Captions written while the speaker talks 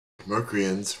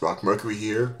Mercuryans, Rock Mercury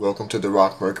here. Welcome to the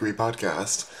Rock Mercury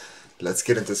podcast. Let's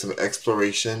get into some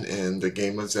exploration in the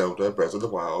game of Zelda, Breath of the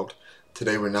Wild.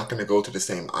 Today we're not going to go to the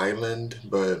same island,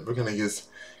 but we're going to just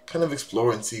kind of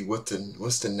explore and see what's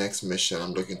the next mission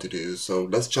I'm looking to do. So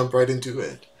let's jump right into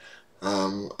it.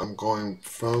 I'm going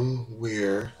from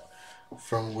where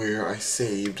I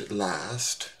saved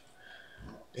last,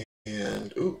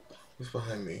 and ooh, what's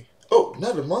behind me? Oh,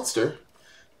 not a monster.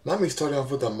 Not me starting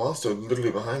off with a monster literally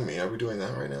behind me. Are we doing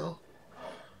that right now?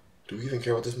 Do we even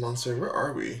care about this monster? Where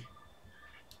are we?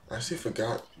 I actually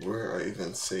forgot where I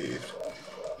even saved.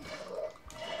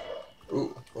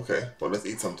 Ooh, okay. Well, let's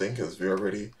eat something because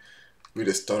we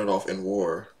just started off in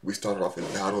war. We started off in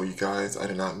battle, you guys. I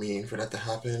did not mean for that to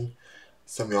happen.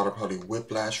 Some of y'all are probably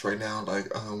whiplash right now.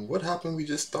 Like, what happened? We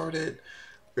just started.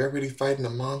 We're already fighting a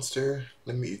monster.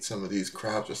 Let me eat some of these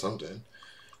crabs or something.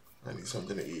 I need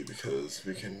something to eat because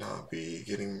we cannot be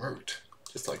getting murked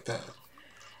just like that.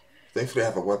 Thankfully, I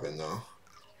have a weapon though.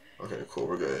 Okay, cool.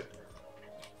 We're good.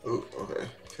 Ooh, okay.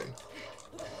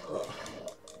 Uh,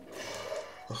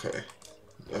 okay.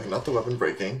 Okay, not the weapon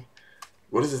breaking.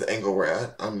 What is this angle we're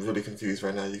at? I'm really confused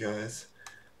right now, you guys.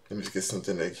 Let me just get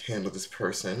something to handle this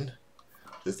person.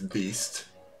 This beast.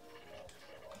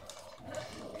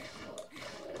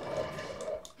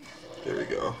 There we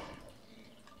go.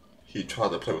 He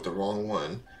tried to play with the wrong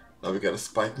one. Now we got a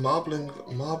spiked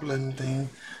moblin thing.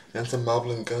 And some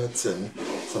moblin guts and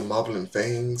some moblin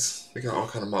fangs. We got all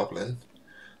kind of moblin.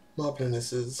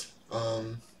 Moblinesses.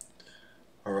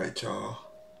 Alright, y'all.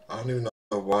 I don't even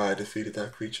know why I defeated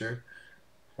that creature.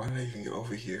 Why did I even get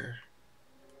over here?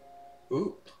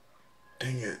 Oop.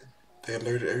 Dang it. They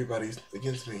alerted everybody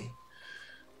against me.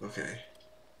 Okay.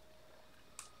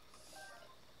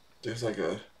 There's like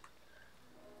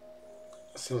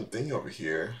something over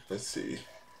here. Let's see.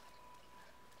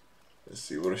 Let's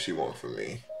see. What does she want from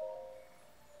me?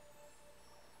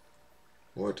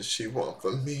 What does she want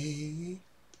from me?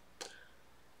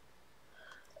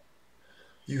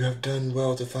 You have done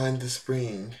well to find the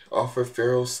spring. Offer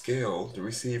Pharaoh's scale to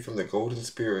receive from the golden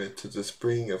spirit to the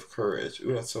spring of courage.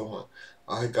 Ooh, that's so hard.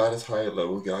 I, Goddess Hyla,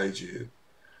 will guide you.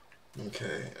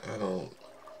 Okay, I don't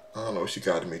know what she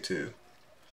guided me to.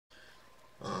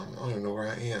 I don't even know where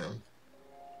I am.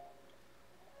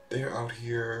 They're out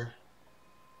here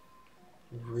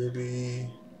really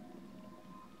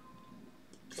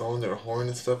throwing their horn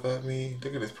and stuff at me.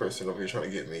 Look at this person over here trying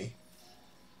to get me.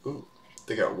 Ooh,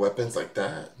 they got weapons like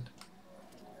that.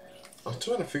 I'm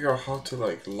trying to figure out how to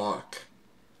like lock.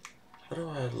 How do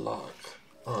I lock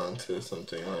onto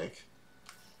something like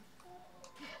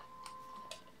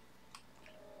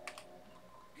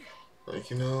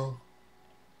you know?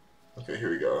 Okay, here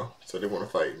we go. So they want to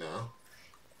fight now.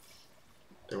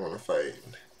 They want to fight.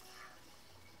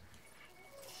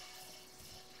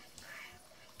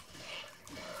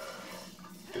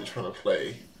 They're trying to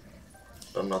play.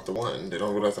 But I'm not the one. They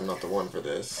don't realize I'm not the one for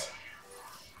this.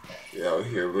 Yeah, out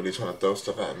here really trying to throw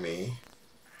stuff at me.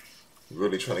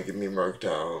 Really trying to get me marked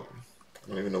out. I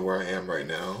don't even know where I am right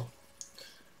now.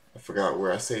 I forgot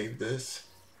where I saved this.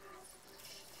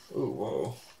 Ooh,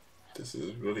 whoa. This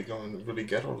is really going really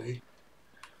ghetto-y.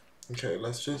 Okay,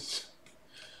 let's just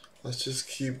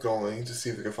keep going to see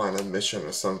if we can find a mission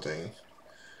or something.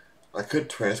 I could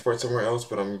transport somewhere else,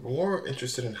 but I'm more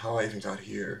interested in how I even got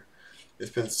here.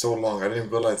 It's been so long. I didn't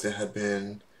realize it had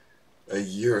been a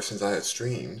year since I had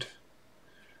streamed.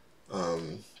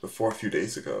 Before a few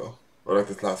days ago. Or like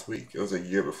this last week. It was a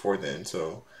year before then,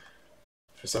 so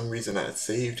for some reason I had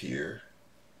saved here.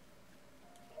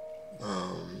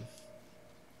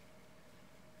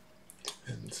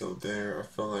 And so there, I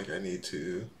feel like I need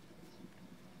to...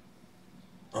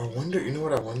 I wonder, you know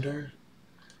what I wonder?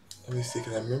 Let me see,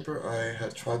 because I remember I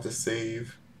had tried to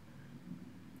save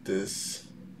this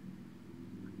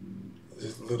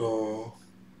little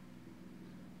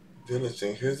village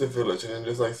thing. Here's the village, and then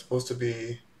there's like supposed to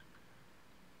be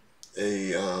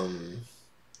a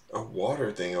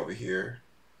water thing over here.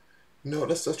 No,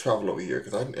 let's just travel over here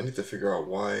because I need to figure out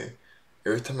why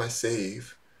every time I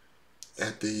save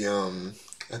at the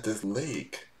at this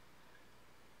lake,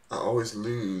 I always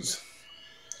lose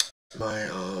my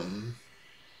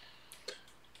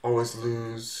always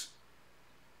lose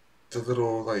the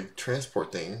little like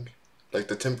transport thing, like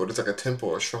the temple. There's like a temple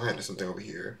or shrine or something over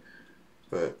here.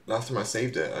 But last time I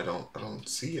saved it, I don't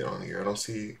see it on here. I don't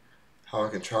see how I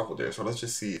can travel there. So let's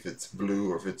just see if it's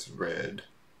blue or if it's red.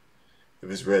 If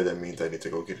it's red, that means I need to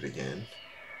go get it again.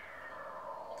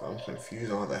 I'm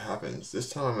confused on how that happens. This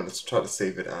time I'm going to try to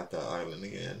save it at that island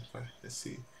again. Let's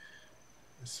see.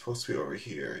 It's supposed to be over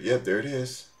here. Yep, there it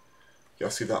is. Y'all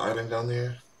see that island down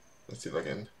there? Let's see if I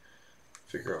can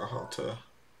figure out how to.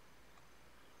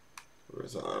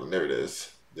 Where's there it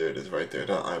is. There it is right there.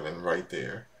 That island right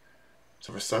there.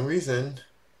 So for some reason,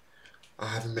 I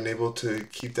haven't been able to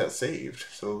keep that saved.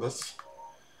 So let's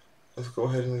go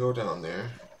ahead and go down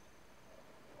there.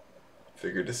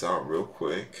 Figure this out real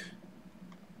quick.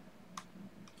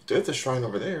 There's a shrine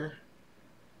over there.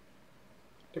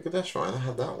 Look at that shrine. I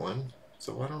have that one.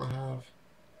 So why don't I have...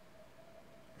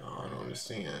 Oh, I don't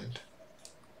understand.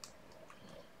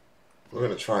 We're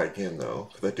going to try again though,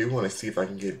 because I do want to see if I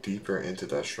can get deeper into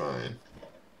that shrine.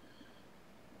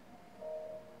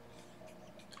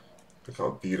 Look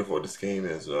how beautiful this game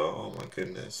is though. Oh my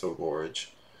goodness, so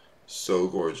gorgeous. So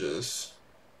gorgeous.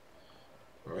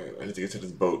 Alright, I need to get to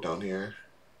this boat down here.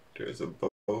 There's a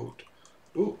boat.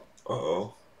 Ooh,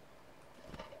 uh-oh.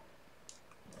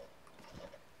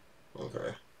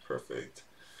 Okay, perfect.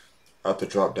 I have to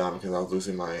drop down because I was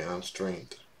losing my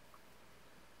strength.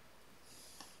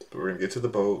 But we're going to get to the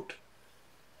boat.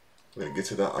 We're going to get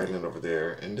to that island over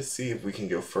there and just see if we can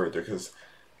go further, because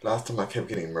last time I kept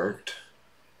getting murked.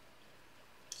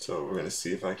 So we're going to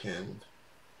see if I can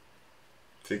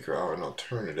figure out an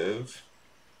alternative.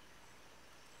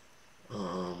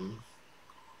 All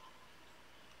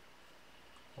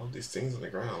these things on the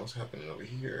ground. What's happening over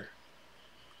here?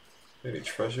 Any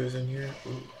treasures in here?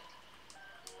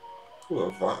 Ooh,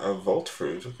 a vault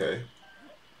fruit. Okay.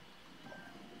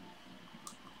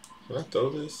 Can I throw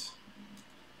this?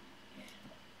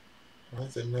 Why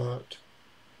is it not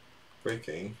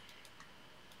breaking?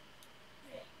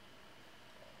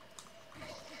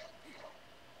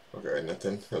 Okay,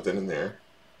 nothing in there.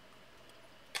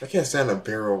 I can't stand a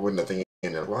barrel with nothing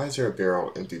in it. Why is there a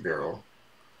barrel, empty barrel?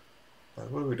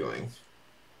 What are we doing?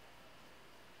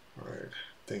 Alright,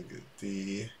 I think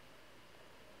the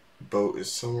boat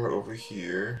is somewhere over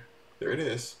here. There it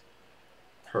is.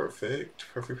 Perfect,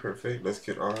 perfect, perfect. Let's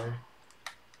get our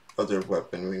other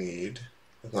weapon we need.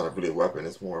 It's not really a weapon,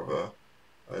 it's more of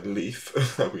a leaf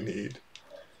that we need.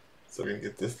 So we're gonna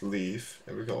get this leaf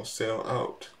and we're gonna sail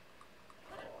out.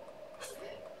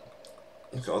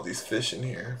 Look at all these fish in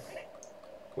here.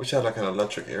 Wish I had like an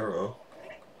electric arrow.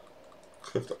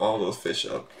 Cooked all those fish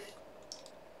up.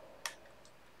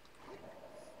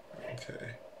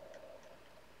 Okay.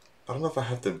 I don't know if I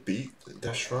have to beat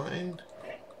that shrine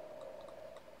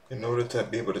in order to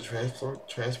be able to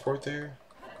transport there.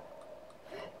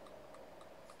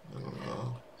 I don't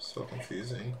know. So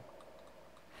confusing.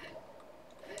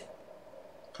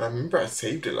 I remember I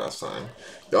saved it last time.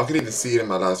 Y'all can even see it in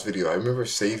my last video. I remember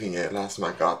saving it last time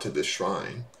I got to this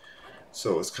shrine.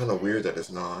 So it's kind of weird that it's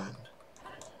not.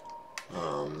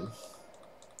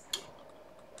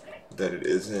 That it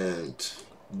isn't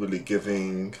really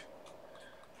giving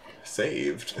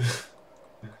saved.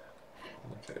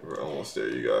 Okay, we're almost there,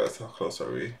 you guys. How close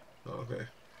are we? Oh, okay.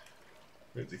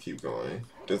 We have to keep going.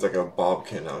 There's like a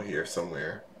bobcat out here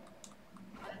somewhere.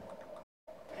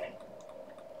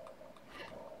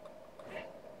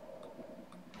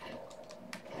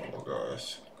 Oh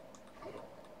gosh.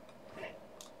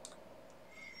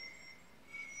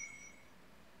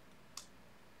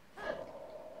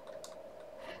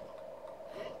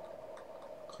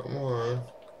 Come on.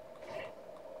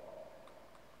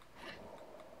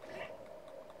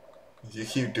 If you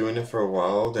keep doing it for a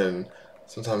while, then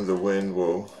sometimes the wind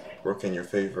will work in your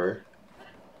favor.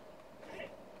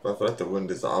 But I feel like the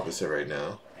wind is the opposite right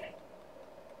now.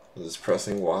 I'm just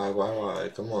pressing Y.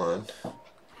 Come on.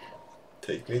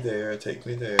 Take me there, take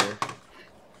me there.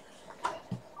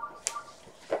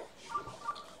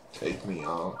 Take me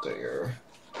out there.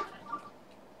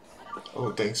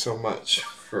 Oh, thanks so much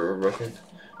for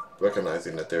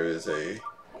recognizing that there is a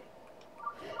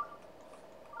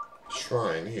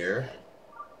shrine here.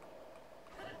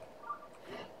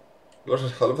 I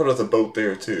love how there's a boat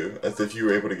there too, as if you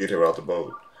were able to get here without the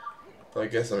boat. But I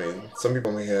guess, I mean, some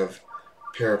people may have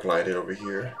paraglided over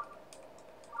here,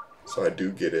 so I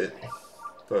do get it.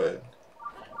 But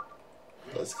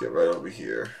let's get right over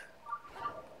here.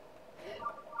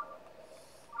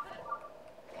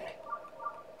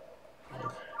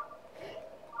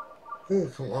 Ooh,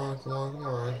 come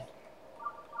on.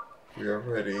 We are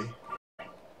ready.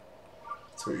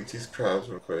 So we eat these crabs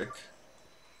real quick.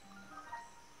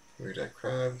 Give me that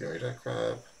crab.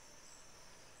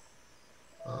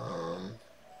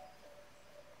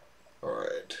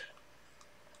 Alright.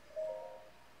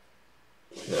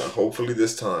 Now, hopefully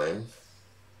this time,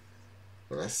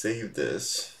 when I save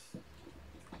this,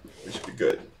 we should be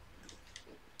good.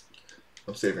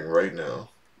 I'm saving right now.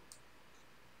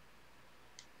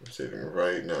 I'm saving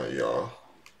right now, y'all.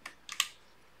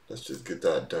 Let's just get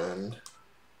that done.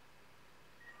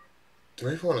 Do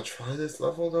I even want to try this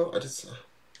level, though?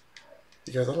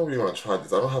 You guys, I don't really want to try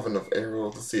this. I don't have enough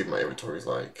arrows. Let's see if my inventory's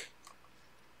like.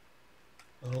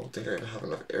 I don't think I even have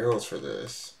enough arrows for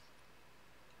this.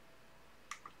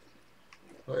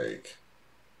 Like,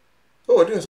 oh, I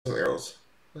do have some arrows.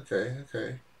 Okay,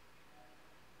 okay.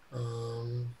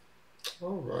 All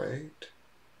right.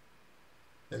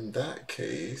 In that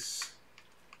case,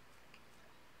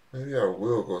 maybe I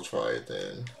will go try it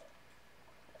then.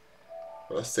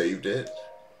 But I saved it.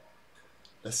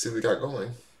 Let's see what we got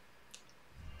going.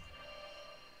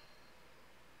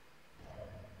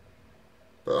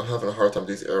 But I'm having a hard time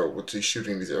with these arrows, with these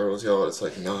shooting these arrows, y'all. It's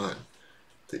like not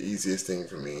the easiest thing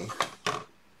for me.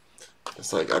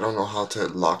 It's like I don't know how to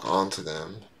lock onto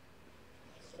them.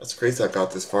 It's crazy I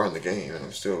got this far in the game and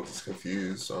I'm still just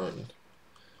confused on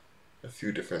a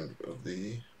few different of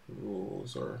the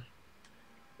rules. Or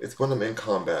it's when I'm in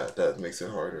combat that makes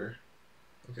it harder.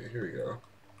 Okay, here we go.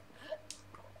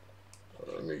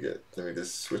 Let me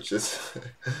just switch this.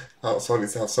 So I need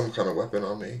to have some kind of weapon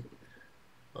on me.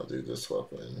 I'll do this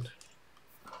weapon.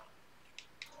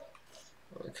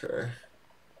 Okay.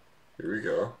 Here we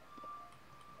go.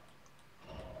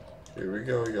 Here we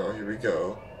go, y'all. Here we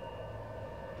go.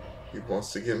 He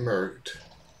wants to get murked.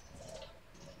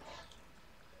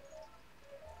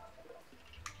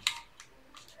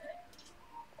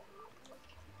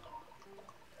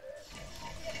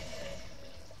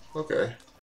 Okay.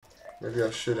 Maybe I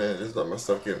shouldn't just let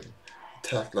myself get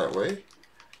attacked that way.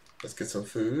 Let's get some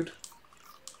food.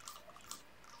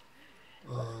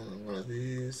 One of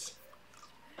these.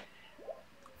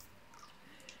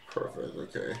 Perfect,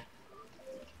 okay.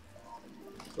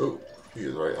 Oh, he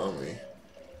is right on me.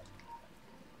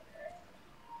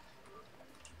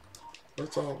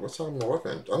 What's on my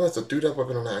weapon? I'm gonna have to do that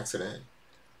weapon on accident.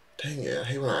 Dang it, I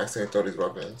hate when I accidentally throw these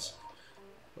weapons.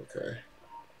 Okay.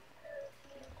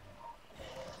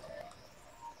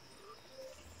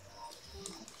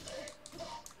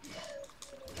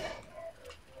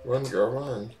 Run, girl,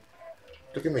 run.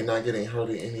 Look at me not getting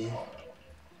hardly any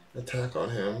attack on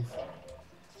him.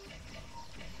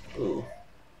 Ooh.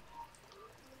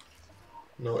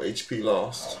 No HP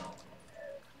lost.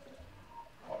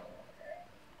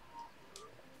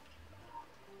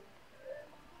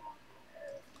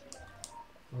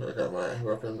 I got my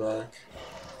weapon back.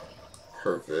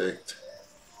 Perfect.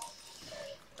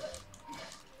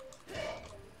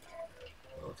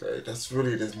 Okay, that's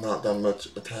really just not that much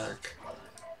attack.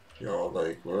 Y'all,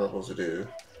 like, what am I supposed to do?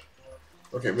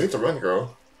 Okay, we need to run,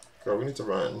 girl. Girl, we need to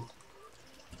run.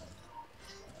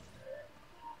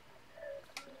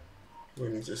 We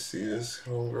need to see this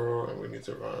homegirl and we need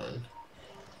to run.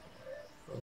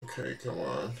 Okay, come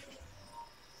on.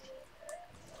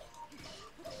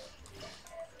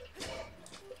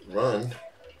 Run.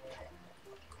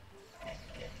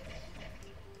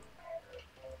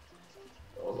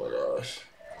 Oh my gosh.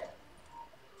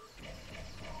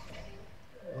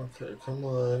 Okay, come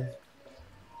on.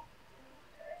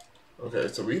 Okay,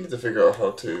 so we need to figure out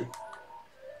how do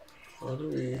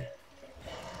we...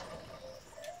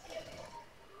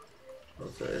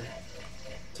 Okay.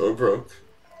 So it broke.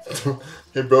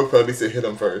 It broke, but at least it hit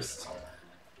him first.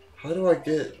 How do I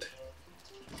get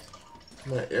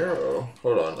my arrow?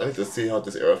 Hold on, I need to see how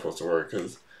this arrow is supposed to work,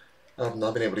 because I have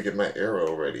not been able to get my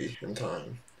arrow ready in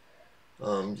time.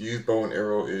 Use bow and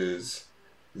arrow is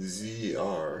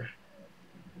ZR.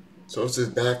 So it's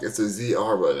just back, it's a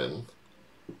ZR button.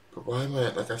 But why am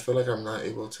I, like, I feel like I'm not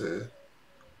able to...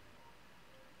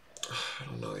 I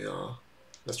don't know, y'all.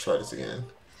 Let's try this again.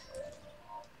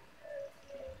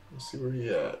 Let's see where he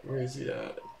at. Where is he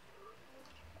at?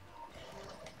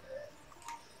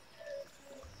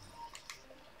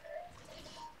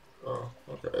 Oh,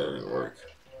 okay, that didn't work.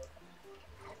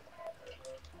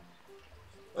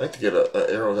 I need to get an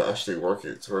arrow that actually works.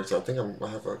 So I think I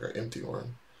have like an empty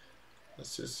one.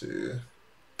 Let's just do...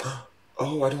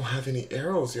 Oh, I don't have any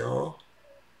arrows, y'all.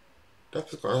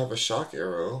 That's gonna have a shock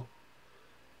arrow.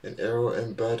 An arrow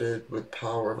embedded with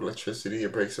power of electricity.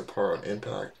 It breaks apart on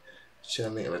impact,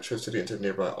 channeling electricity into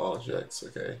nearby objects.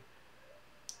 Okay.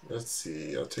 Let's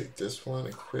see. I'll take this one,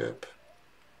 equip,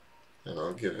 and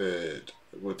I'll give it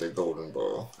with the golden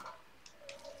bow.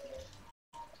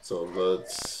 So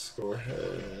let's go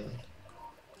ahead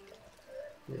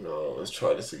and, let's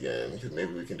try this again, because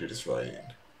maybe we can do this right.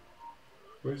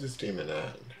 Where's this demon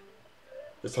at?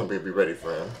 This time we'll be ready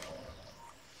for him.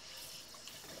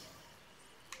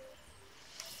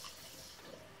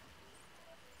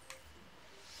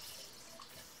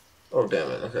 Oh,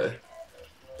 damn it, okay.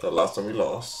 The last time we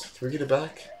lost. Can we get it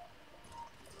back?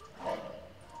 Can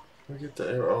we get the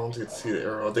arrow? I don't get to see the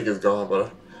arrow. I think it's gone,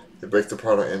 but it breaks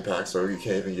apart on impact, so you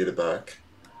can't even get it back.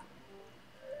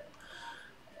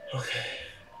 Okay.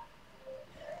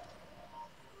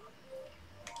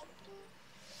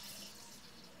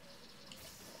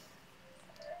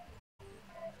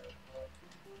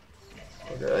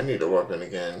 Okay, I need a weapon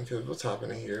again, because what's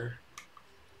happening here?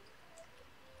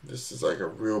 This is like a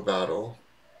real battle.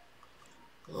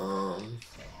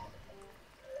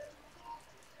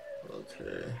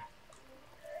 Okay.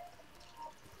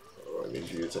 Oh, I need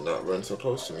you to not run so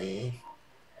close to me.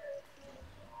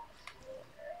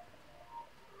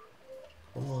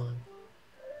 Come on.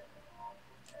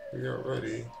 We are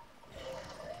ready.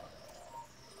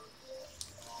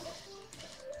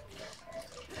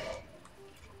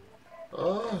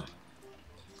 Ah,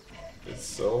 it's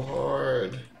so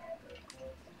hard.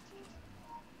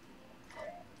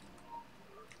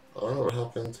 I don't know what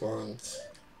happens once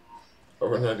I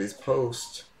run out of these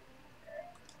posts.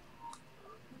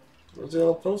 Where's the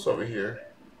other post over here?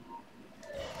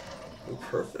 Oh,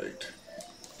 perfect.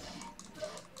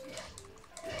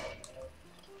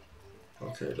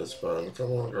 Okay, that's fine.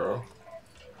 Come on, girl.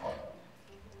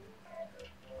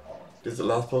 This is the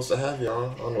last post I have, y'all.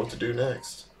 I don't know what to do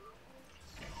next.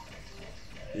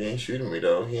 He ain't shooting me,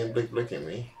 though. He ain't blinking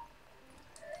me.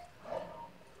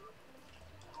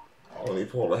 Only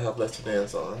pole I have left to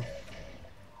dance on.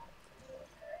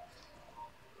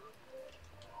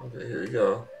 Okay, here we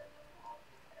go.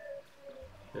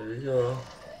 Here we go.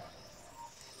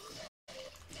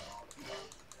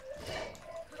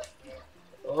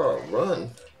 Oh,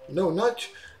 run. No,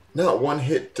 not one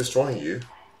hit destroying you.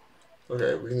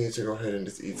 Okay, we need to go ahead and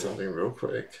just eat something real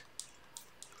quick.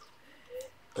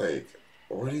 Like,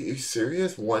 what are you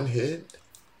serious? One hit?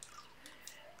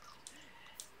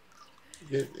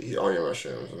 Eat all your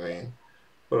mushrooms, I mean.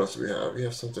 What else do we have? We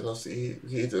have something else to eat. We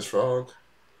can eat this frog.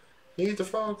 Can you eat the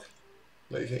frog?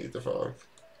 No, you can't eat the frog.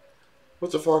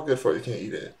 What's the frog good for? You can't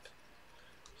eat it.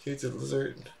 Can you eat the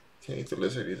lizard? Can't eat the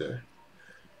lizard either.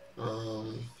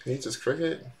 Can you eat this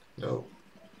cricket? Nope.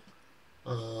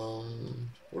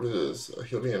 What is this? A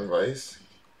Helian rice?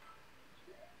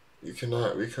 You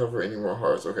cannot recover any more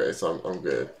hearts. Okay, so I'm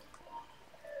good.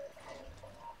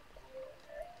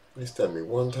 He stabbed me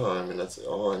one time, and that's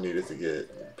all I needed to get.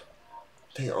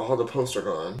 Dang, all the posts are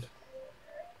gone.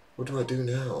 What do I do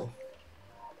now?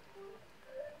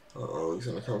 Uh-oh, he's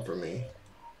gonna come for me.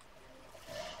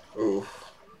 Oof.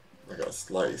 I got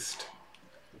sliced.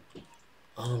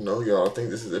 I don't know, y'all. I think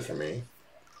this is it for me.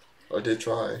 I did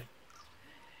try.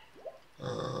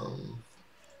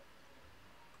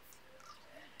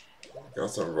 Got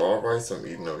some raw rice I'm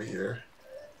eating over here.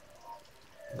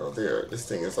 No, there. This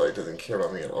thing is like, doesn't care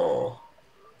about me at all.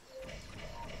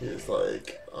 He is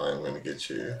like, I'm gonna get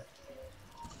you.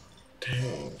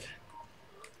 Dang.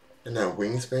 And that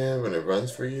wingspan, when it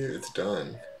runs for you, it's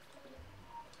done.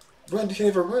 Run, you can't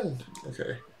even run.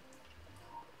 Okay.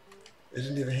 It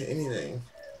didn't even hit anything.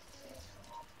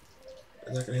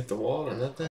 It's not gonna hit the wall or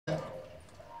nothing.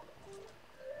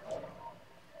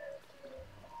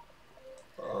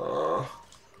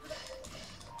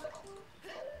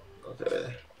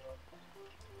 Okay.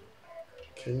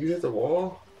 Can you hit the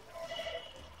wall?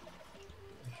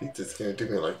 He just gonna do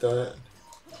me like that.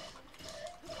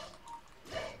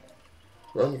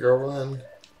 Run, girl, run.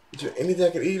 Is there anything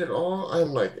I can eat at all?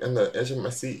 I'm like on the edge of my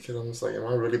seat because I'm just like, am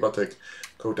I really about to like,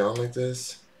 go down like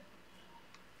this?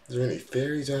 Is there any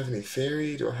fairies? Do I have any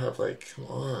fairy? Do I have like, come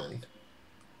on,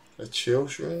 a chill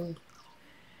shroom?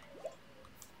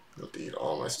 I'm about to eat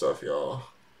all my stuff, y'all.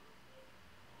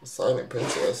 A silent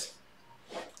princess.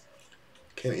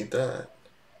 Can't eat that.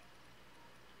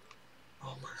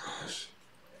 Oh my gosh.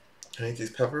 Can I eat these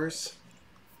peppers?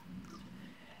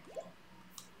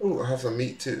 Ooh, I have some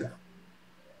meat too.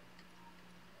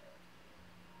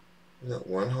 Is that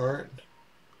one heart?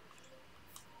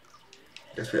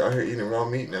 Guess we out here eating raw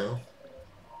meat now.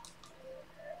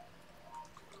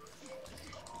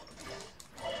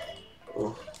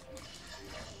 Oh.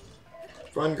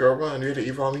 Run, girl, run. We have to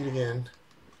eat raw meat again.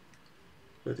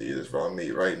 We have to eat this raw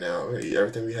meat right now. We're gonna eat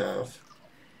everything we have.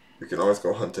 We can always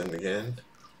go hunting again.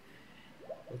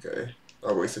 Okay.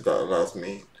 I wasted that last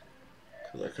meat.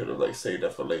 Because I could have like saved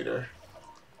that for later.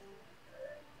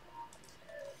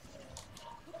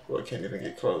 Well, I can't even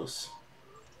get close.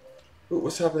 Ooh,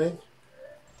 what's happening?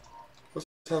 What's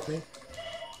happening?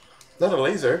 Not a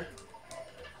laser.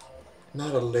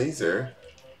 Not a laser.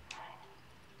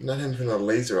 Not him putting a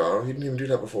laser out. He didn't even do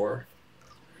that before.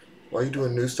 Why are you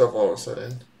doing new stuff all of a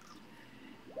sudden?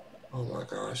 Oh my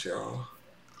gosh, y'all.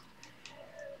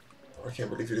 I can't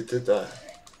believe you did that.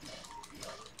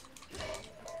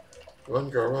 Run,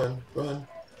 girl, run, run.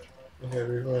 Okay,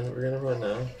 we're gonna run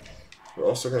now. We're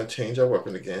also gonna change our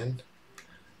weapon again.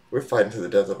 We're fighting to the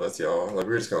death of us, y'all. Like,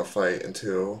 we're just gonna fight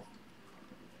until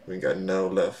We ain't got no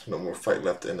more fight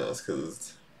left in us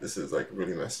because this is like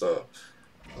really messed up.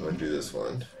 I'm gonna do this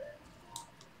one.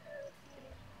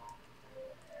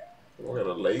 We got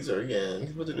a laser again.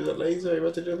 He's about to do the laser. He's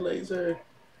about to do the laser.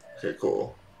 Okay,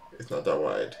 cool. It's not that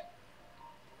wide.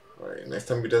 Alright, next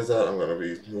time he does that, I'm gonna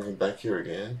be moving back here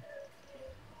again.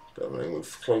 But I'm gonna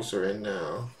move closer in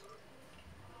now.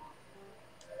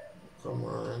 Come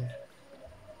on.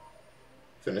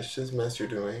 Finish this mess you're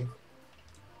doing.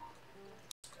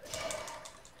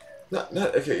 Not,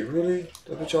 okay, really?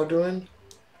 That's what y'all doing?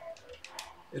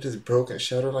 It is broke and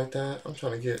shattered like that? I'm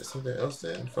trying to get something else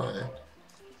in. Fine.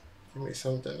 Give me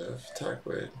something to attack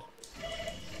with.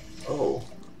 Oh.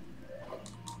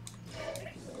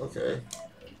 Okay.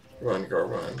 Run, girl,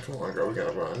 run. Come on, girl, we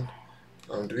gotta run.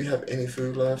 Do we have any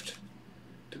food left?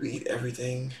 Did we eat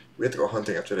everything? We have to go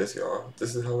hunting after this, y'all.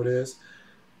 This is how it is.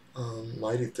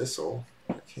 Mighty thistle.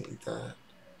 I can't eat that.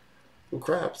 Ooh,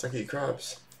 crabs. I can eat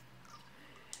crabs.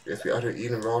 Guess we out here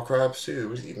eating raw crabs too.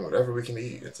 We're just eating whatever we can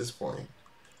eat at this point.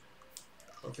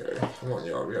 Okay, come on,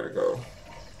 y'all. We gotta go.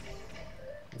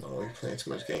 No, we're playing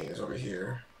too much games over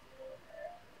here.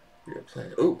 We are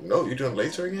playing. Oh no, you're doing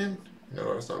laser again?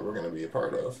 No, that's not what we're gonna be a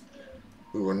part of.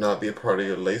 We will not be a part of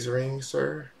your lasering,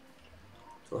 sir.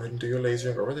 Go ahead and do your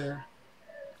lasering over there.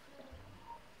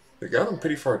 We got them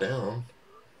pretty far down.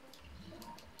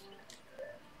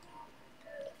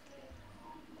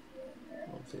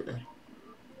 Okay.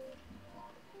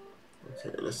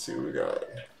 Okay, let's see what we got.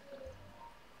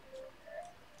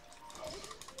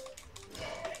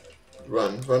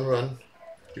 Run, run, run.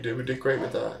 We did great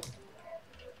with that.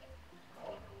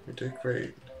 We did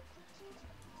great.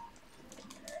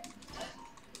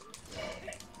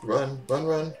 Run, run,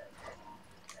 run.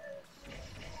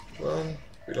 Run.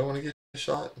 We don't want to get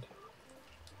shot.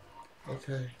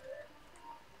 Okay.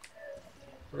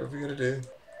 Whatever we gotta do.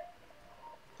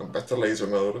 Come back to laser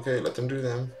mode. Okay, let them do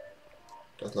them.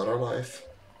 That's not our life.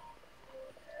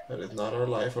 That is not our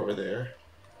life over there.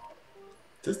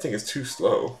 This thing is too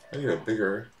slow. I need a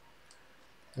bigger...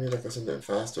 I need like something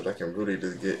faster that can really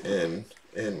just get in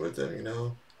with them, you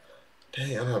know?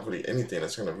 Dang, I don't have really anything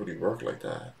that's gonna really work like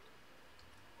that.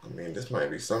 I mean, this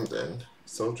might be something.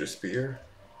 Soldier spear?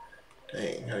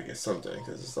 Dang, gotta get something,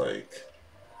 because it's like...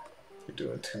 You're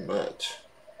doing too much.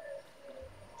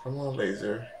 Come on,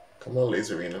 laser. Come on,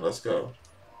 Laserina, let's go.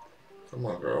 Come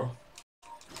on, girl.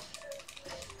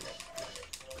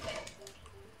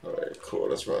 Alright, cool,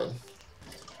 let's run.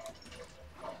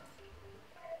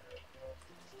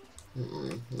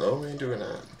 No, we ain't doing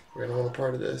that. We don't want a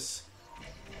part of this.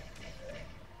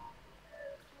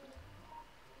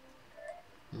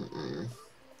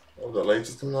 Oh, the light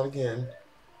is coming out again.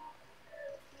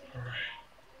 Alright.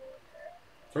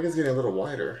 I think it's getting a little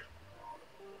wider.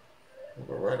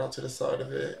 We'll go right out to the side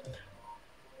of it.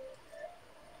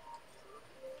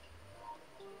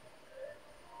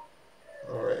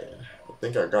 Alright. I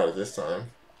think I got it this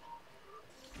time.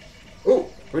 Oh,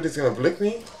 wait, it's gonna blick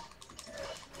me?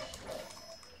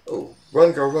 Oh,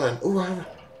 run, girl, run. Oh,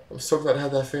 I'm so glad I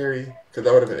had that fairy. Because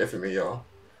that would have been it for me, y'all.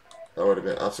 That would have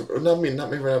been absolutely... Oh, not me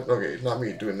running. Okay, not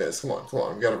me doing this. Come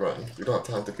on. We gotta run. We don't have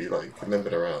time to be, like,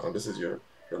 limping around. This is your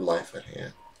life at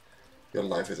hand. Your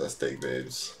life is at stake,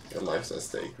 babes. Your life's at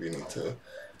stake. We need to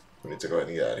go ahead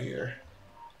and get out of here.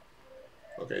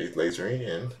 Okay, he's lasering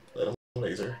in. Let him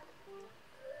laser.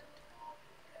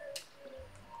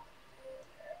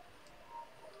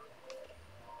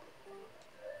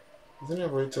 Isn't there a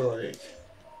way to, like...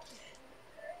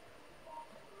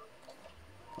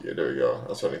 Yeah, there we go.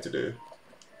 That's what I need to do.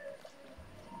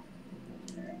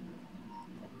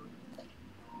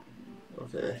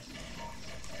 Okay.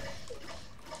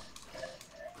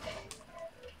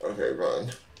 Okay,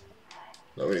 run.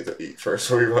 No, we need to eat first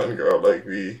before we run, girl. Like,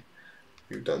 we've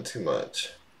done too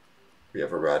much. We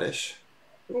have a radish.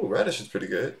 Ooh, radish is pretty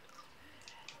good.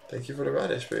 Thank you for the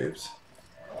radish, babes.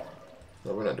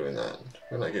 No, we're not doing that.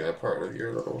 We're not getting a part of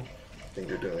your little thing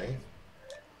you're doing.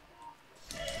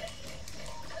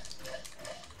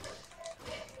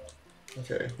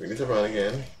 Okay, we need to run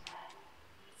again.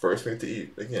 First, we need to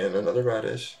eat again another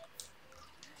radish.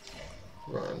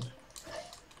 Run.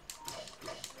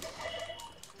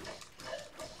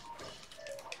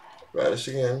 Radish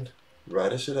again.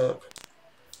 Radish it up.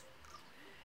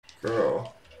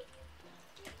 Girl.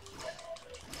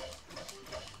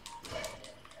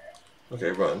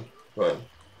 Okay, run. Run.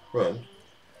 Run.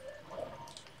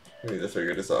 We need to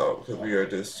figure this out because we are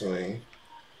just doing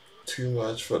too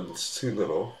much for too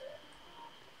little.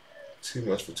 Too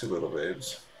much for too little,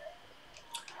 babes.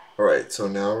 Alright, so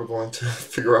now we're going to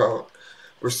figure out...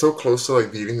 We're so close to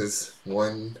like beating this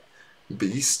one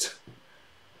beast.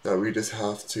 that we just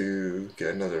have to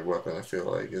get another weapon. I feel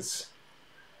like these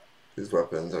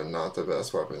weapons are not the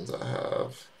best weapons I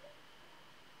have.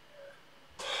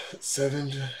 7,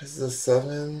 this is a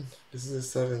 7, this is a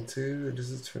 7 too, this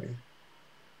is 20.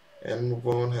 Animal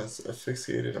Bone has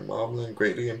asphyxiated a moblin,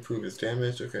 greatly improved its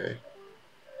damage. Okay.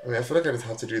 I mean, I feel like I just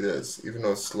have to do this. Even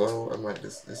though it's slow,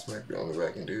 this might be the only way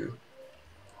I can do.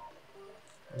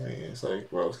 I mean, it's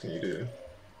like, what else can you do?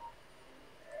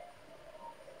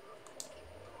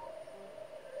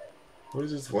 What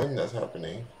is this wind that's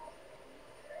happening?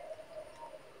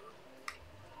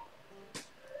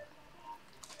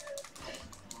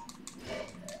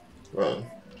 Run.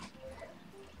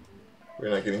 We're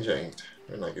not getting shanked.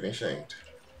 We're not getting shanked.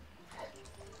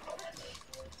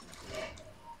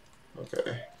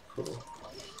 Okay, cool.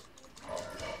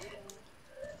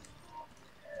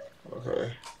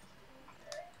 Okay.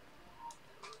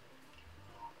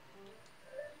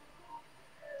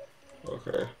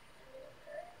 Okay.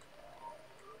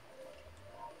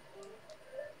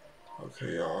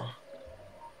 Okay, y'all.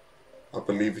 I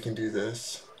believe we can do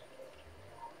this.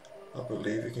 I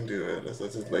believe we can do it. Let's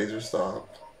let this laser stop.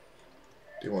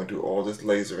 They want to do all this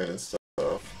lasering and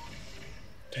stuff.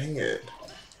 Dang it.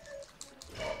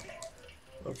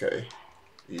 Okay.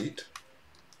 Eat.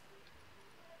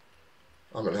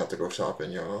 I'm gonna have to go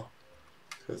shopping, y'all.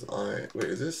 Cause wait,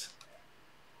 is this?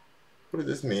 What does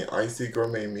this mean? Icy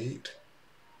gourmet meat?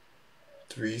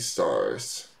 3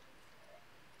 stars.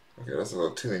 Okay, that's a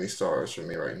little too many stars for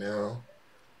me right now.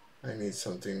 I need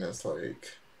something that's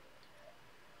like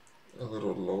a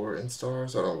little lower in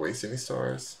stars so I don't waste any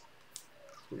stars.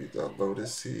 We got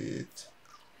lotus seeds.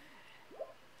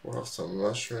 We'll have some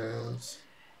mushrooms.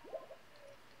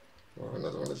 We'll have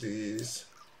another one of these.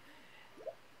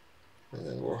 And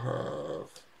then we'll have...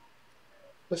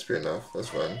 That should be enough.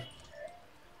 Let's run.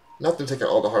 Not them taking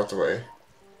all the hearts away.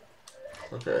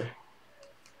 Okay.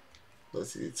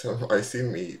 Let's eat some icy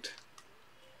meat.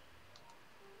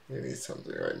 We need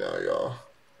something right now, y'all.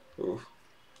 Ooh.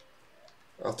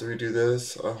 After we do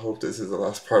this, I hope this is the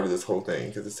last part of this whole thing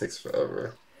because it takes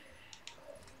forever.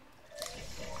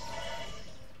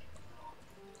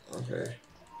 Okay.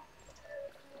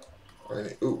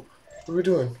 Alright. Ooh. What are we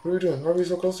doing? What are we doing? Why are we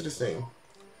so close to this thing?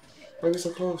 Why are we so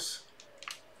close?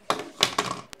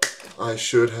 I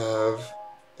should have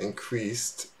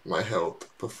increased my health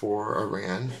before I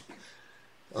ran.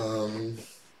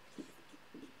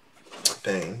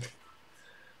 Dang.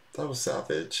 That was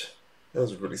savage. That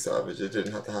was really savage. It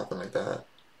didn't have to happen like that.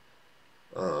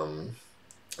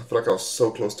 I feel like I was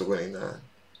so close to winning that.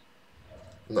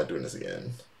 I'm not doing this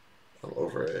again. I'm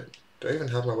over it. Do I even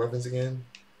have my weapons again?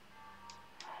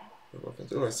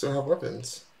 Weapons. Oh, I still have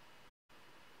weapons.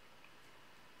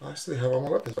 I actually have all my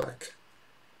weapons back.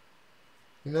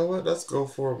 You know what? Let's go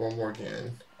for one more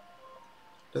again.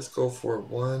 Let's go for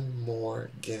one more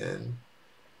again.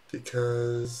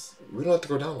 Because we don't have to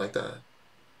go down like that.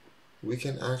 We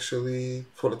can actually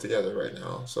pull it together right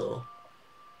now. So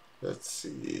let's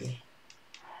see.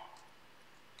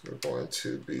 We're going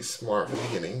to be smart from the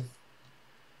beginning.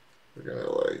 We're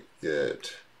gonna like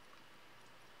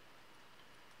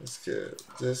let's get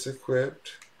this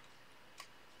equipped.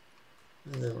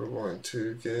 And then we're going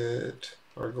to get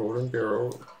our golden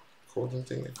barrel, golden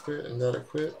thing equipped and that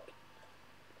equipped.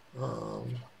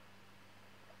 And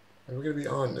we're gonna be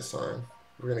on this time.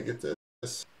 We're gonna get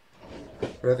this.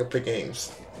 We're not gonna play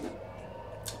games.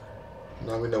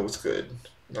 Now we know what's good.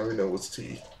 Now we know what's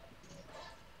tea.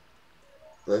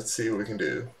 Let's see what we can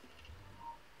do.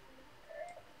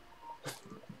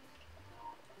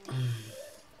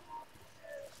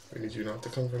 We need you not to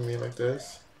come for me like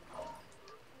this.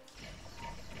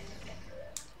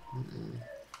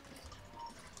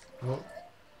 Nope.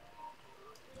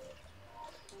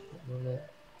 No.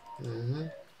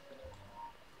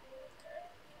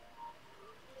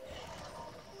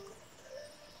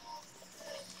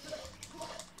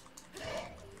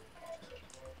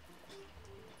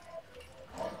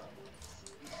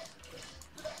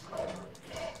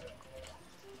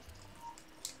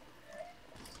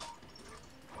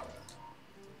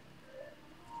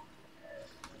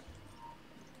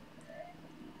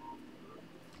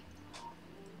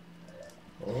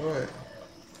 Alright.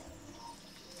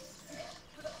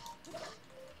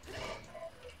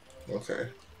 Okay.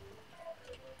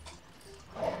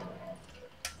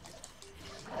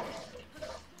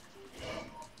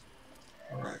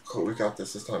 Alright, cool. We got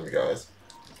this time, you guys.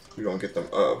 We're gonna get them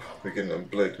up. We're getting them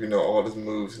blicked. We know all his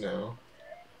moves now.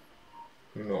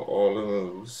 We know all the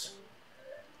moves.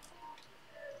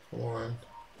 Come on.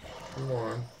 Come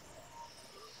on.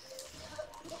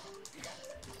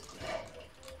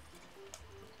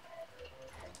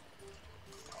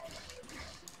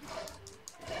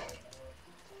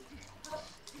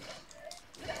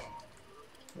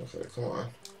 Okay, come on.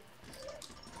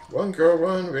 Run, girl,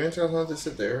 run. We didn't have time to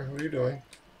sit there. What are you doing?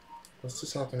 What's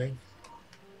just happening?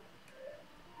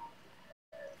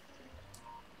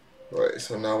 Right,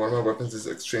 so now one of my weapons is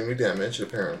extremely damaged,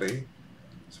 apparently.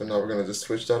 So now we're going to just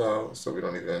switch that out so we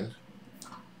don't even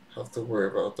have to worry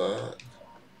about that.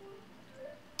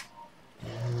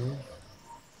 Mm-hmm.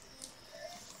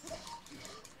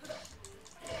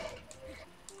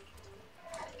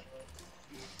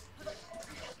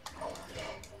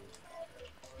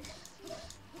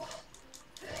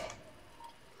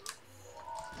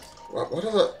 Why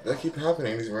does that keep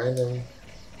happening? These random...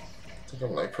 I think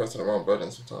I'm like pressing the wrong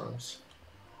button sometimes.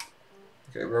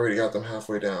 Okay, we already got them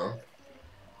halfway down.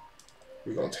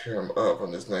 We're going to tear them up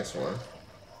on this next one.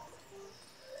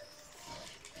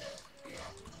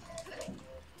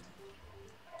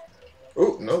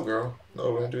 Oh, no, girl.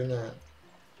 No, we're not doing that.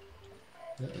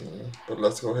 But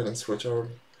let's go ahead and switch our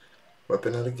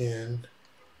weapon out again.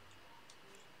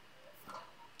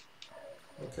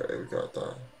 Okay, we got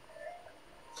that.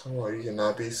 Come on, you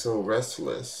cannot be so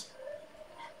restless.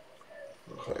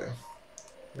 Okay.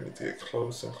 We need to get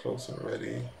close and close and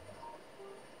ready.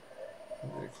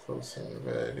 Get close and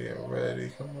ready and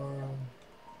ready. Come on.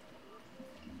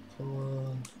 Come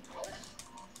on.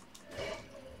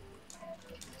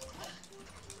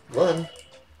 Run.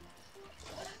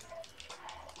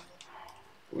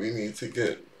 We need to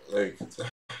get, like,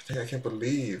 I can't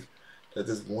believe that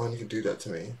this one could do that to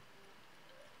me.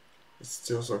 It's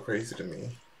still so crazy to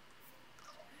me.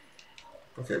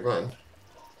 Okay, run.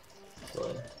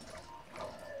 Run.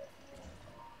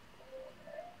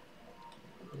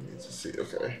 We need to see,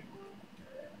 okay.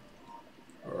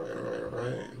 Alright, alright,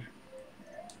 alright.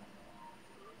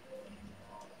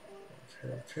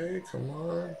 Okay, okay, come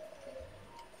on.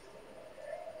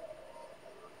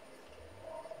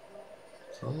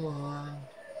 Come on.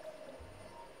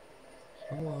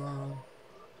 Come on.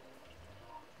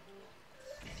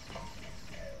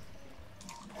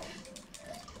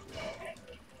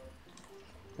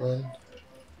 Run.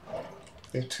 I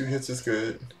think 2 hits is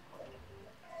good.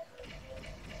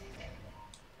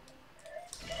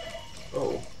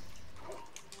 Oh.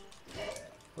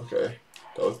 Okay.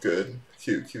 That was good.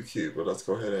 Cute, cute, cute. But let's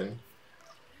go ahead and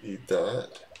eat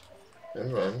that.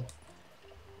 And run.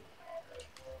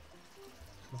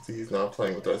 He's not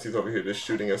playing with us. He's over here just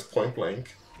shooting us point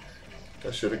blank.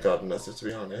 That should have gotten us, to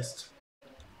be honest.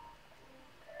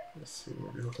 Let's see.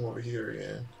 Maybe he'll come over here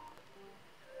again.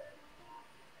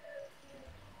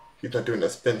 He's not doing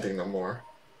that spin thing no more.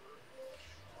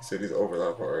 He said he's over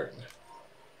that part.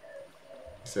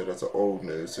 He said that's an old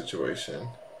news situation.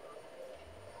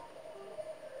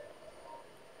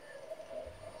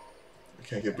 I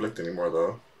can't get blicked anymore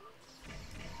though.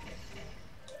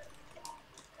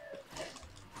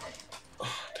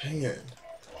 Oh, dang it.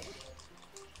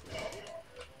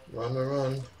 Run,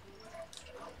 run.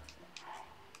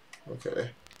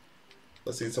 Okay.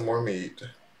 Let's eat some more meat.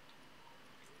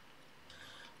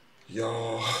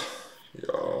 Y'all.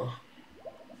 Y'all.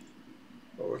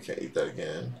 Oh, we can't eat that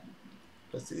again.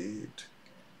 Let's eat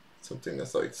something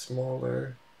that's like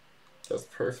smaller. That's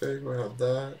perfect. We'll have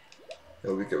that.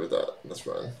 We'll be good with that. Let's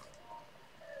run.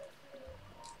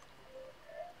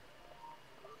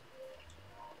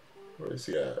 Where is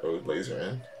he at? Oh, laser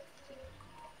in.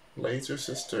 Laser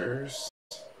sisters.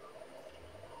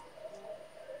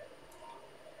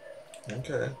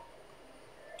 Okay.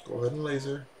 Go ahead and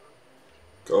laser.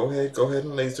 Go ahead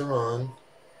and laser on.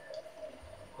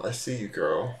 I see you,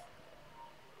 girl.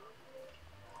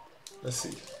 Let's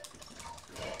see.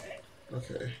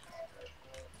 Okay.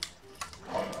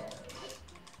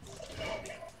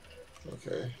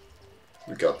 Okay.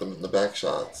 We got them in the back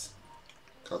shots.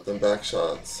 Got them back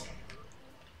shots.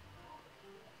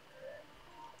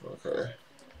 Okay.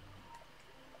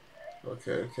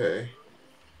 Okay, okay.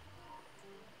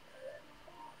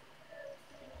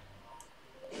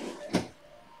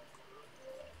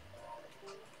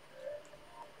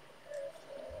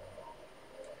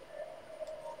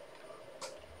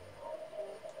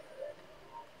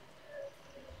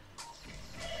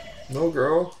 No,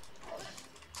 girl.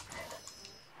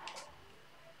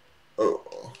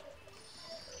 Oh.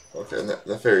 Okay, and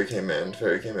the fairy came in.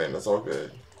 Fairy came in. That's all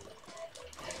good.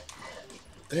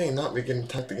 Dang, not me getting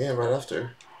attacked again right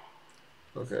after.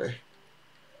 Okay.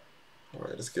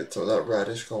 Alright, let's get some of that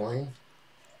radish going.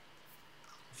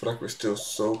 I feel like we're still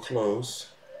so close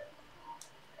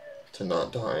to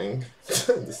not dying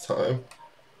this time.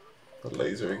 The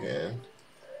laser again.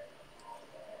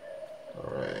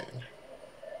 Alright.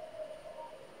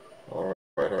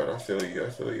 Alright, I feel you, I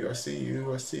feel you, I see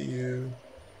you, I see you.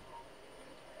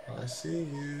 I see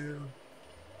you.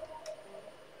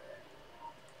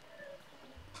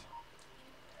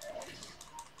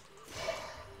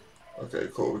 Okay,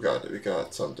 cool. We got it. We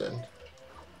got something.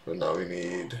 But now we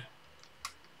need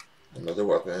another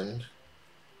weapon.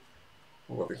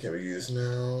 What weapon can we use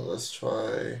now? Let's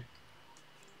try.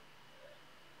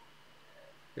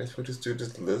 Guess we'll just do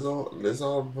this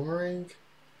Lizzo boomerang.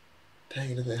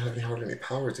 Dang, it doesn't have hardly any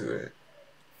power to it.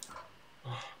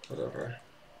 Oh, whatever.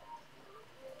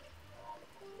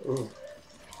 Ooh.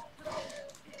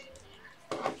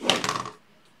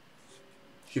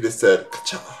 He just said,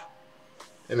 "Ka-cha,"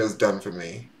 and it was done for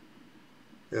me.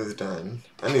 It was done.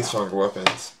 I need stronger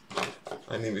weapons.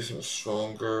 I need me some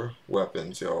stronger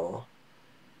weapons, y'all.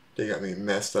 They got me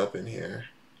messed up in here.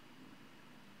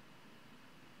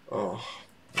 Oh,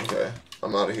 okay.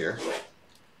 I'm out of here.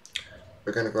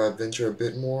 We're gonna go adventure a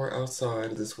bit more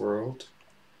outside of this world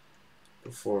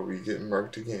before we get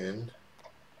murked again.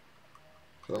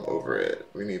 Cause I'm over it.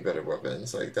 We need better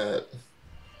weapons like that.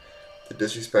 The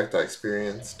disrespect I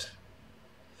experienced.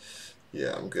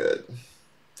 Yeah, I'm good.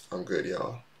 I'm good,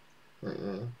 y'all.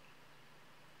 Mm-mm.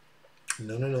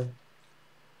 No, no, no.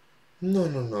 No,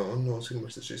 no, no, no. Too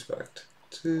much disrespect.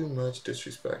 Too much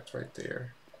disrespect right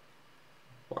there.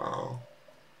 Wow.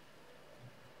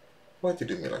 Why'd you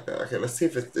do me like that? Okay, let's see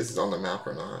if this is on the map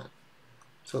or not.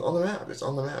 So it's on the map. It's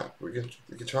on the map. We can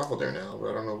travel there now,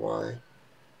 but I don't know why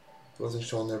it wasn't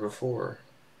shown there before.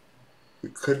 We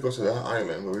could go to that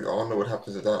island, but we all know what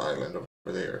happens at that island over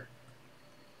there.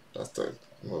 That's the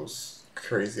most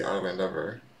crazy island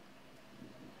ever.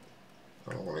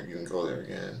 I don't want to even go there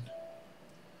again.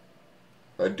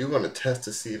 I do want to test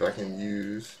to see if I can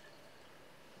use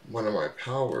one of my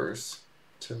powers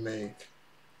to make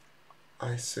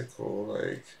icicle,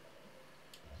 like...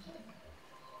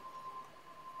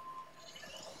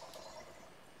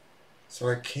 So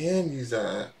I can use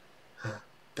that.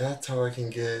 That's how I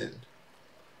can get...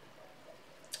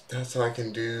 That's how I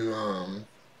can do,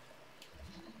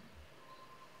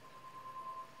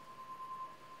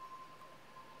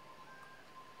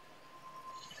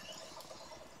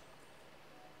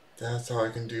 That's how I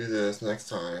can do this next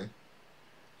time.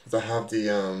 Because I have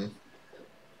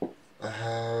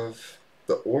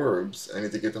the orbs. I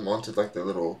need to get them onto like the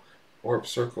little orb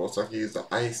circle so I can use the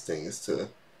ice things to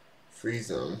freeze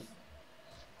them.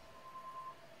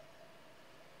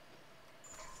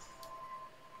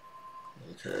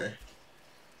 Okay.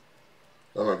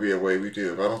 That might be a way we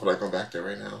do it, but I don't feel like going back there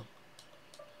right now.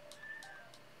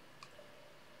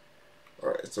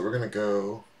 Alright, so we're gonna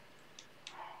go.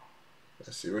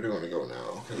 Let's see, where do we want to go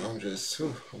now? Because I'm just,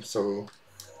 whew, I'm so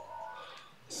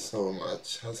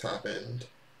much has happened.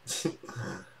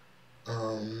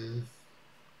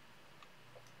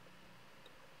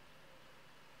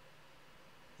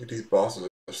 These bosses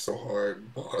are so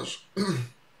hard. Bosch.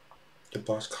 The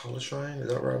Bosch College Shrine, is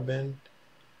that where I've been?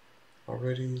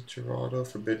 Already, Geraldo,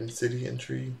 Forbidden City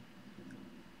entry.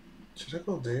 Should I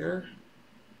go there?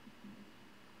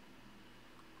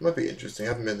 Might be interesting. I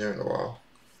haven't been there in a while.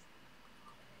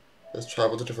 Let's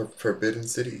travel to the Forbidden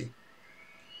City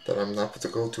that I'm not supposed to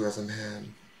go to as a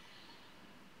man.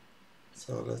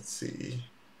 So let's see.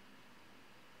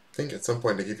 I think at some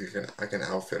point they give you like an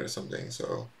outfit or something,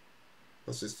 so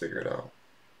let's just figure it out.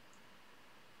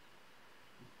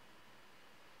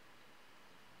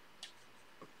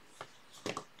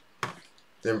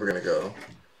 Then we're gonna go.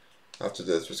 After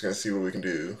this, we're just gonna see what we can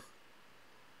do.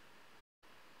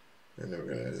 And then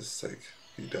we're gonna just like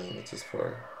be done with this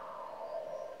part.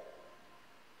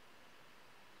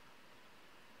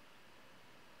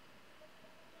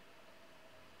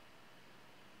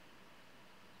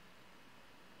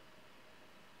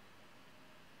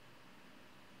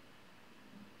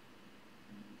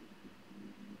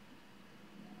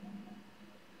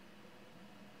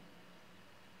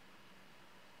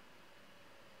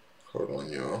 Hold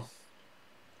on, y'all.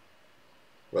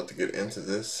 About to get into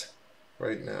this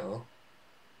right now.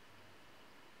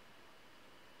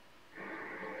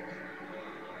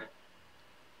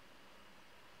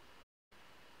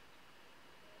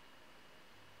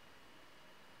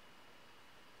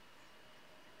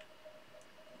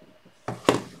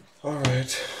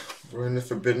 Alright, we're in the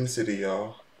Forbidden City,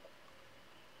 y'all.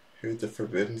 Here's the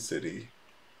Forbidden City.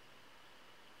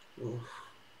 Oof.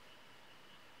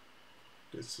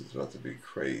 This is about to be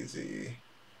crazy.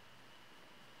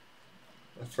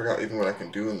 I forgot even what I can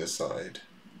do on this side.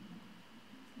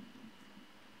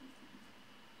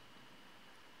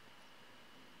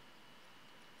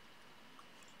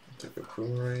 Take a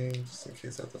boomerang just in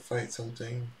case I have to fight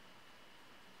something.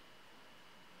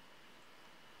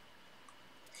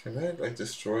 Can I like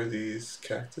destroy these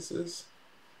cactuses?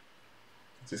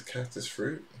 This cactus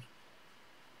fruit?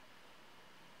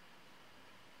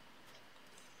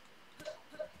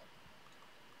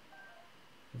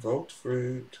 Vote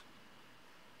fruit.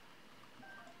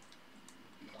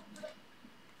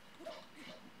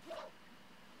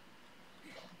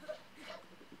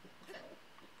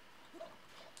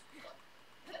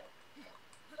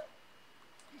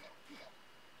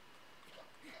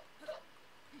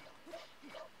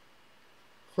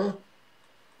 Huh.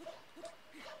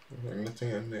 There's nothing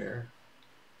in there.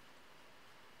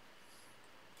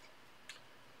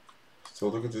 So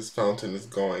look at this fountain, it's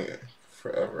going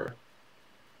forever.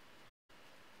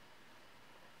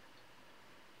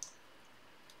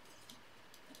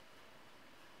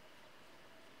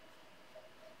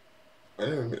 I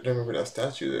didn't remember that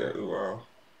statue there. Ooh, wow.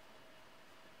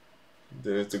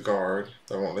 There's the guard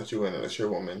that won't let you in unless you're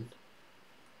a woman.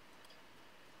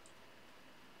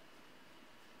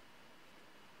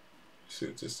 See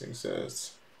what this thing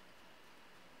says.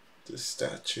 This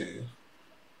statue.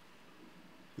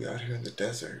 We out here in the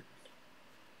desert.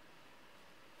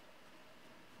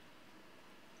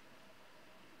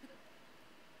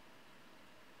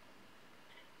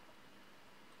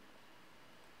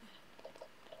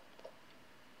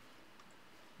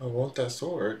 I want that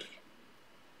sword.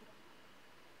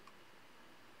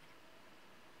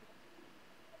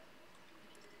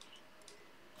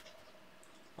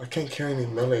 I can't carry any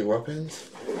melee weapons.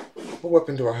 What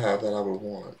weapon do I have that I would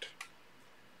want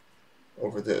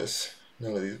over this?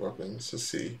 None of these weapons. Let's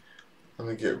see. I'm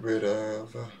gonna get rid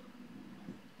of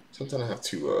something I have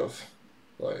two of.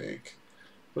 Like,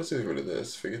 let's get rid of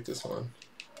this. Forget this one.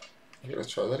 Okay, let's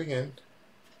try that again.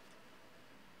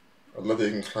 I love that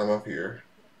you can climb up here.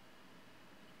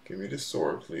 Give me the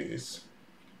sword, please.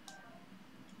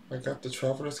 I got the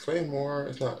Traveler's Claymore.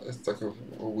 It's not. It's like a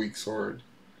weak sword,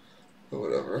 but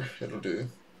whatever. It'll do.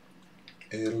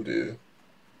 It'll do.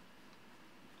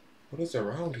 What is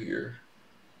around here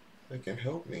that can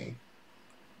help me?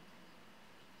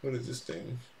 What is this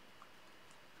thing?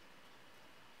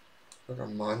 Like a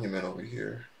monument over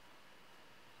here.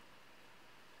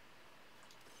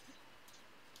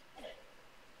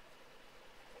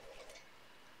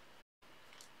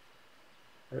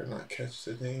 I did not catch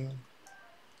the thing.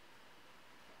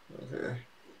 Okay.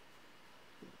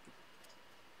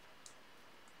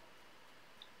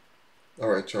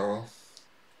 Alright, y'all.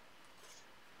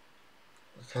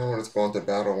 I kind of want to go into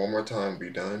battle one more time and be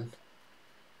done.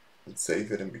 And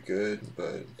save it and be good,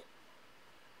 but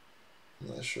I'm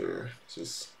not sure. It's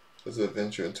just let's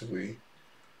adventure until we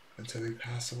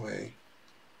pass away.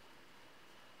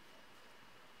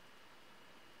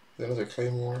 Is there another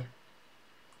claymore?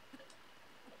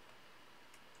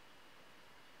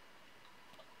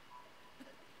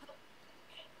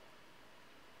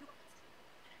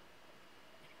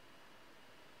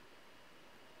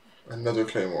 Another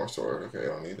claymore sword. Okay, I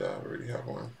don't need that. I already have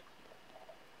one.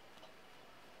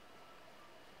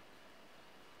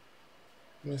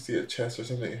 Let me see a chest or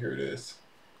something. Here it is.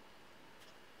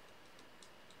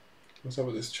 What's up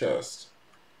with this chest?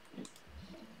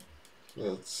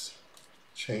 Let's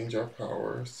change our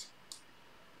powers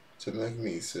to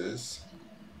magnesis.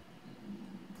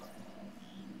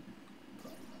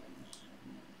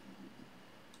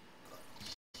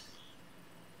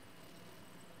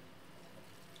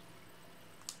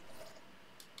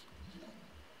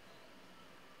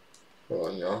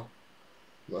 Hold on, y'all.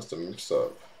 Must have mixed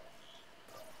up.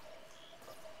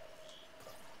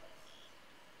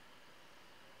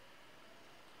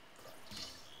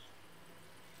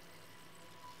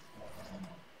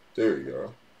 There we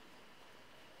go.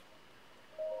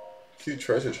 Cute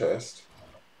treasure chest.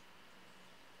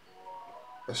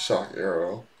 A shock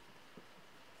arrow.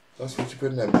 That's what you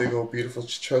put in that big old beautiful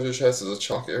treasure chest, is a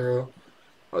shock arrow?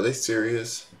 Are they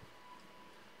serious?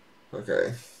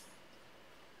 Okay.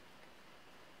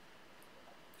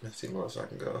 Let's see where else I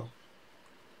can go.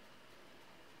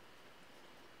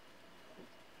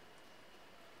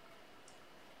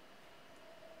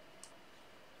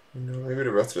 You know, maybe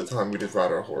the rest of the time we just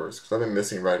ride our horse, because I've been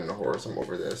missing riding a horse. I'm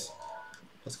over this.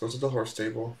 Let's go to the horse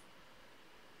stable.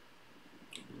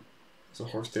 There's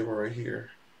a horse stable right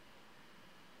here.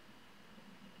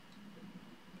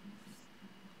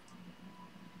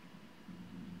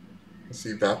 Let's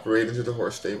evaporate into the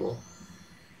horse stable.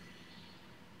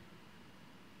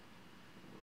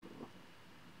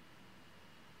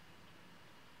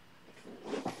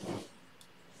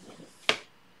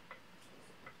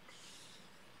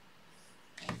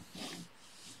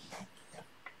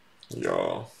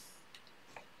 Y'all.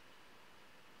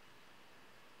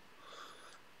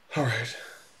 Alright.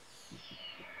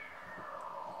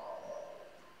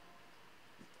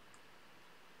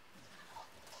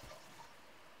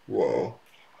 Whoa.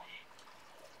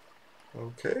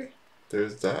 Okay.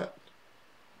 There's that.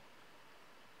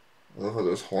 I love how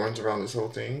there's horns around this whole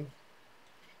thing.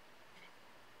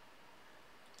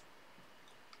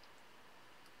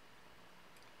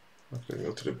 I'm gonna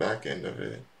go to the back end of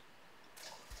it.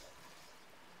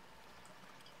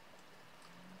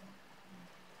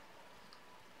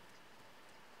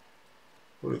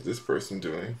 What is this person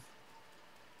doing?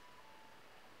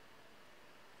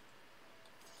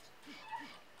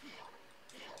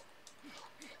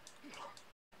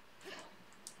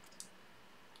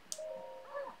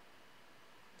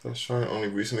 The shrine only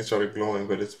recently started glowing,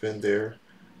 but it's been there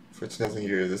for 10,000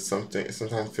 years. It's something. It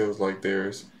sometimes feels like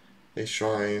there's a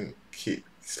shrine keep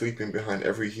sleeping behind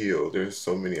every hill. There's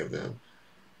so many of them.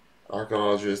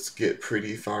 Archaeologists get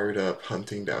pretty fired up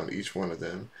hunting down each one of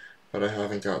them, but I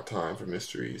haven't got time for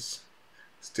mysteries.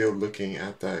 Still looking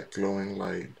at that glowing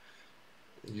light,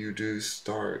 you do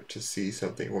start to see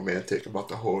something romantic about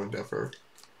the whole endeavor.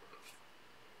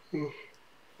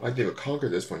 I didn't even conquer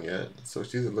this one yet, so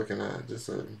she's looking at just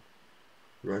a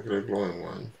regular glowing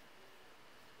one.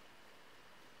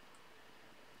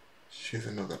 She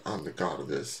doesn't know that I'm the god of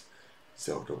this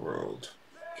Zelda world.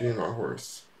 Give me my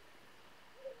horse.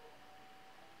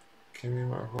 Give me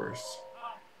my horse.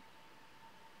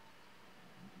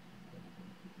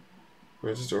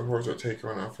 Register a horse or take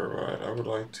one out for a ride. I would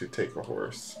like to take a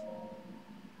horse.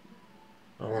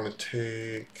 I want to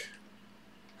take...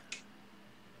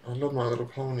 I love My Little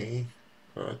Pony,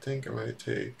 but I think I might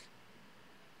take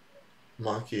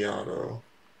Macchiato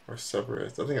or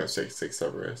Cerberus. I think I'll take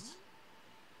Cerberus.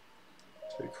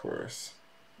 Take horse.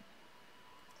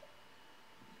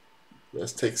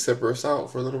 Let's take Cerberus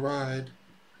out for a little ride.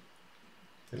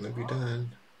 And it'll be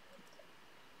done.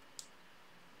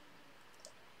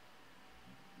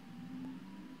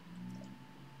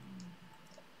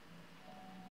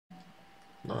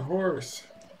 My horse.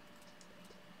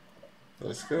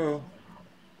 Let's go.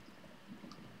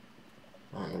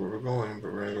 I don't know where we're going,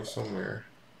 but we're gonna go somewhere.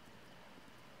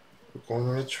 We're going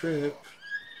on a trip.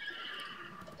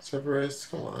 Cerberus,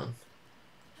 come on.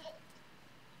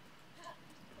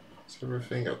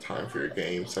 Cerberus, ain't got time for your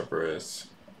game, Cerberus.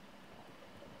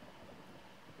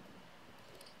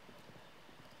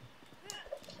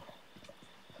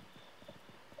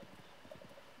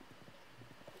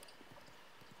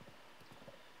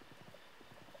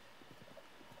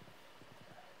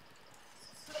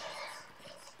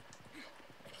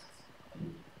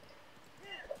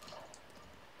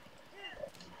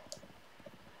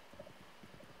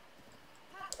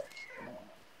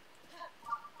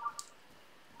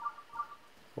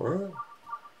 What?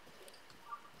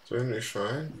 Is there a new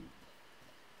shrine?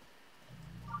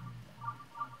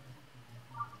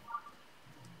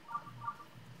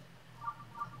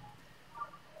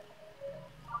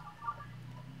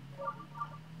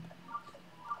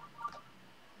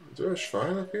 Is there a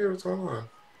shrine up here? What's going on?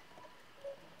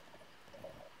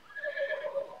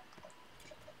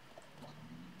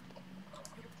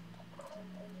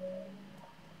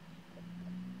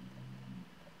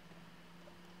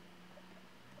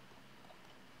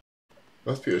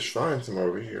 Must be a shrine somewhere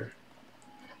over here.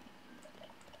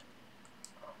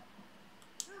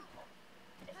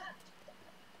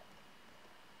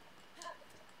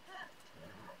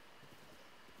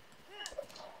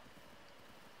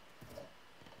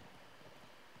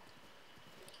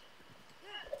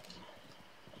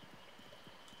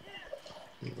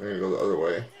 We're gonna go the other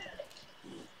way.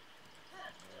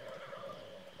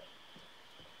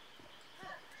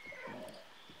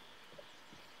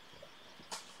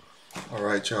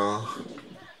 Alright, y'all.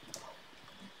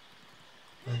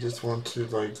 I just want to,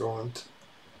 like, go into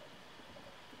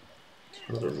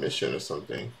another mission or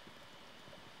something.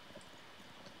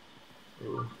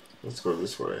 Ooh, let's go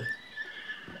this way.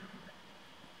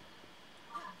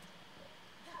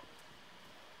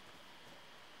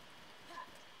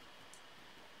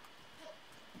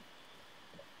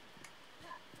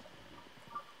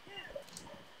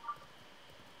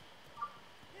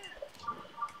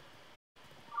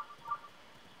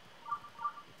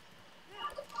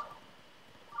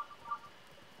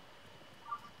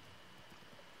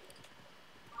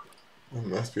 It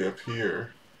must be up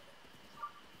here.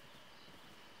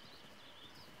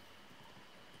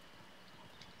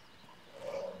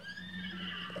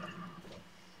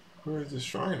 Where is the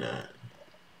shrine at?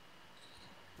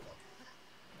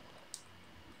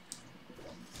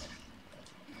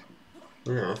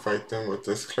 We're gonna fight them with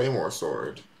this claymore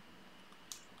sword.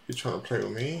 You trying to play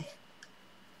with me?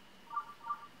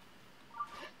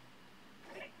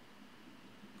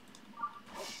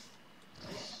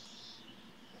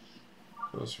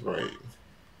 That's right.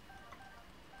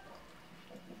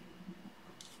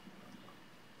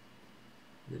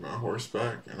 Get my horse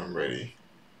back and I'm ready.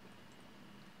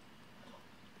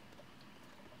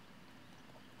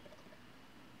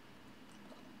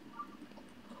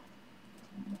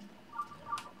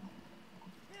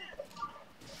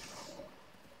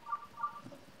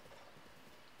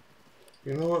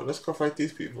 You know what? Let's go fight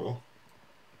these people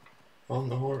on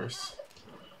the horse.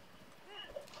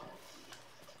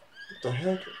 What the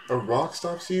heck? A rock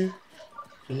stops you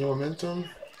from your momentum?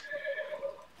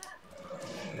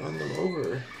 Run them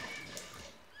over.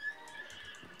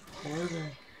 Why are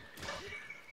they?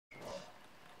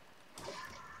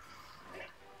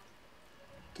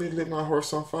 They lit my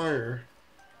horse on fire.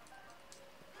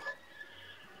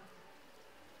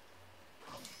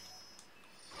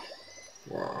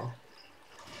 Wow.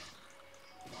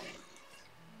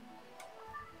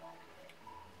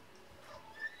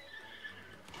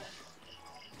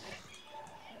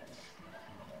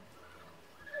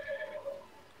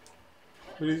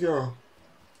 Where'd he go?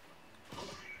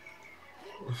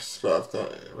 Slapped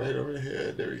that right over the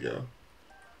head. There we go.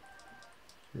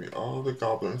 Give me all the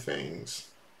goblin fangs.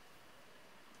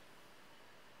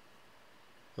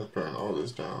 Let's burn all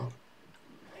this down.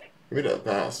 Give me that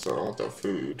bass, so I don't want that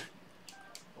food.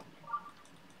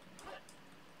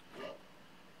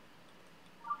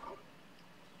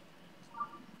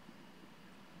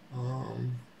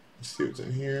 Let's see what's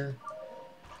in here.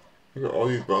 Look at all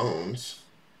these bones.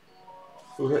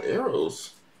 Look at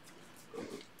arrows.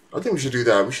 I think we should do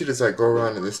that. We should just like go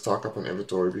around and just stock up on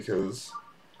inventory because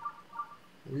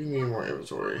we need more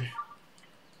inventory.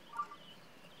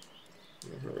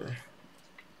 Okay.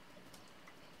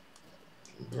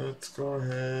 Let's go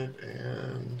ahead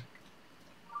and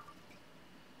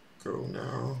go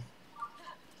now.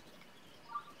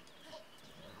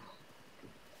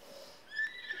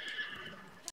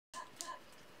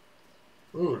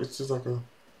 Oh, this is like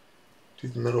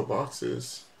these metal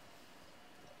boxes.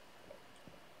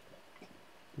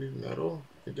 These metal?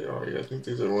 They are. Yeah, I think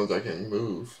these are the ones I can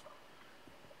move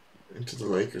into the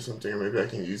lake or something, or maybe I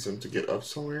can use them to get up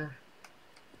somewhere.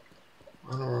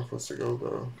 I don't know where I'm supposed to go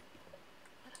though.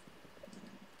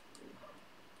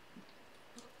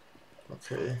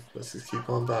 Okay, let's just keep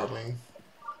on battling.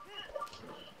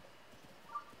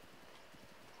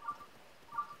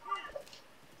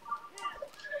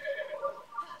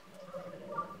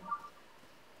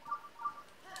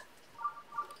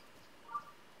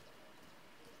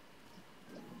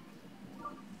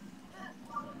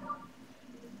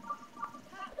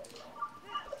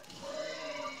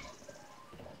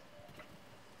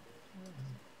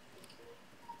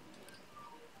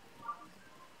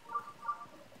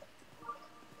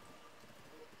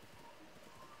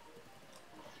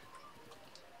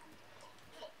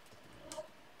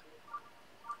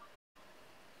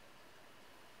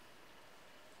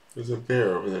 There's a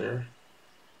bear over there.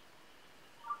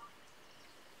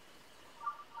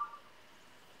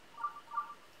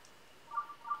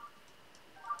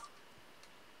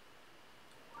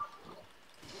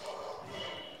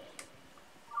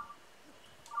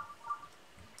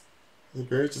 The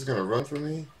bear's just gonna run from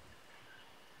me?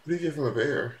 What do you get from a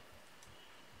bear?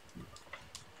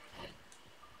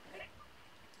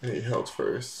 I need health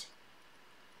first.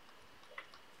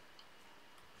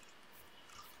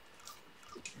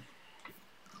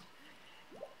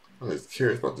 I'm just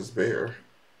curious about this bear.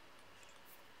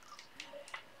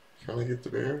 Can I get the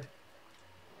bear?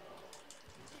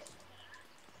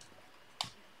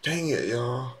 Dang it,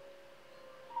 y'all.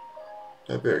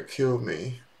 That bear killed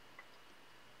me.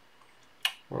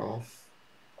 Well,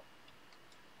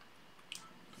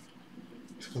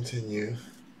 let's continue.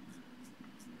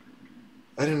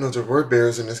 I didn't know there were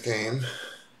bears in this game,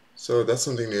 so that's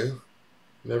something new.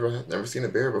 Never seen a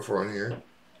bear before in here.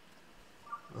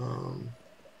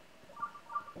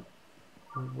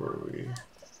 Where were we?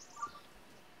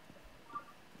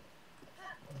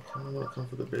 I kind of want to come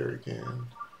for the bear again.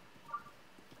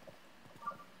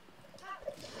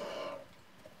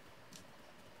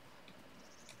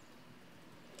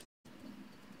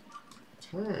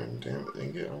 Turn, damn it,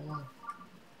 didn't get on.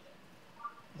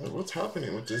 Like, what's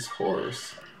happening with this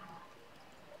horse?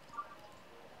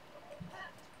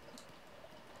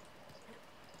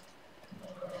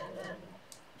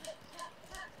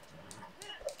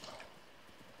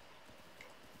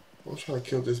 I'm trying to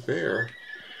kill this bear.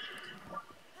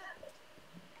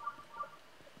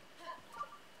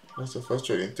 That's the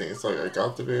frustrating thing. It's like I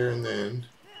got the bear and then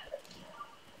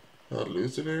I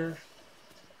lose the bear.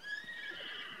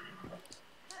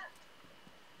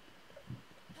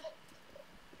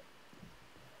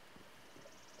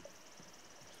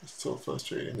 It's so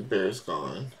frustrating. The bear's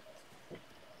gone.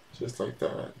 Just like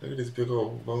that. Look at these big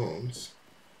old bones.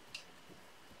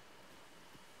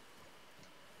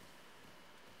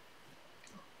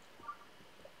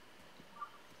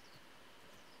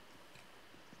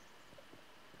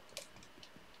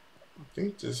 I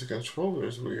think this controller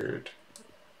is weird.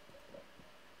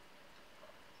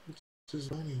 It's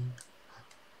just running.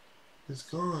 It's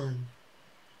gone.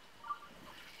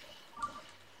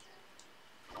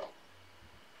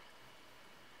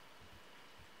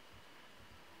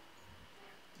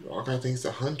 All kind of things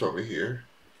to hunt over here.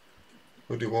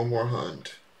 We'll do one more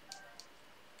hunt.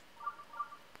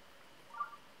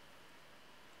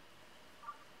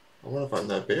 I want to find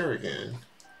that bear again.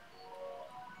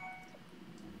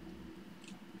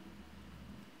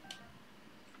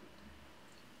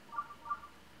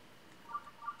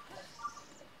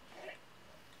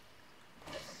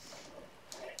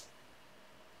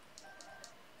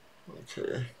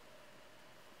 Okay.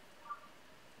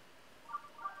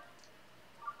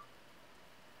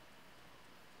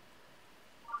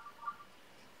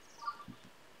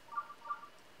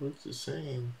 What's the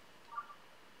same?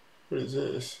 What is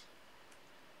this?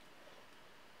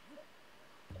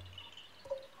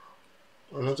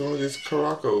 Another one of these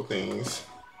Caraco things.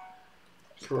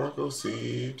 Caraco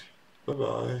seed.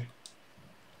 Bye-bye.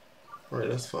 Alright,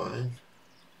 that's fine.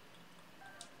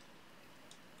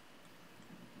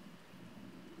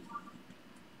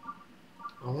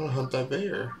 I want to hunt that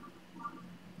bear.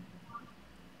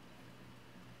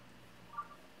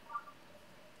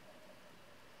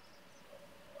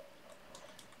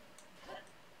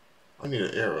 I need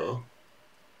an arrow.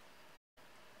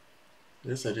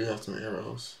 Yes, I do have some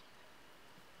arrows.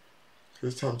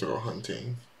 It's time to go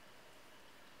hunting.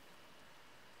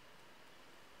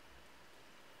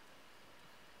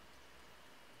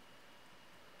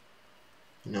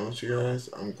 You know what, you guys?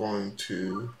 I'm going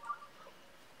to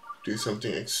do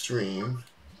something extreme.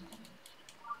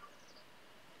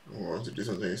 I'm going to do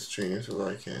something extreme so that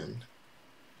I can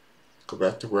go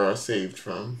back to where I saved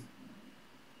from.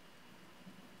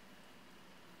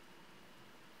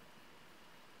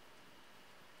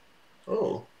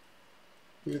 Oh,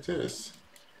 look at this.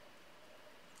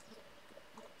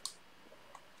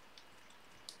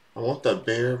 I want that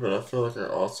bear, but I feel like I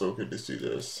also could just do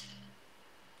this.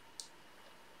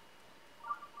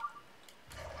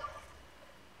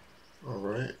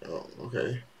 Alright, oh,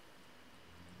 okay.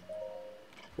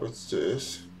 What's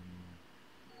this?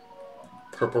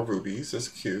 Purple rubies, that's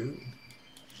cute.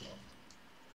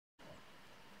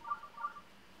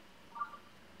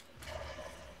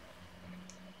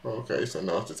 Okay, so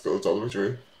now it just goes all the way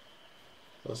through.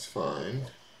 That's fine.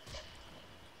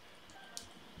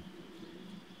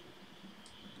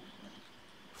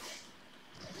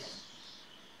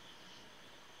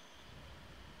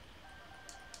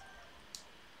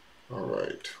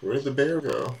 Alright, where did the bear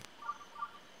go?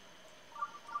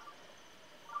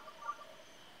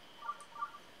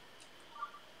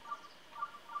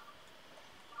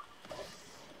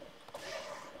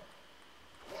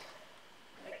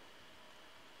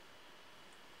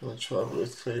 The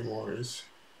Traveler's Claymores.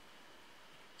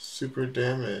 Super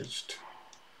damaged.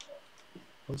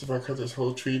 What if I cut this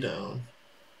whole tree down?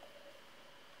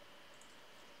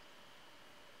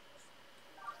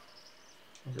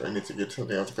 Okay, I need to get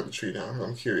something else to cut the tree down.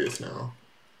 I'm curious now.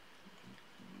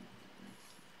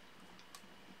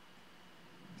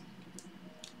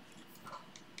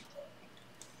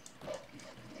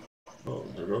 Oh,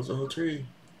 there goes the whole tree.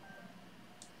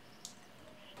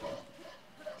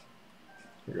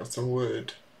 We got some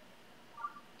wood.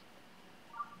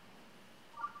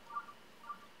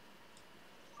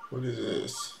 What is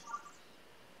this?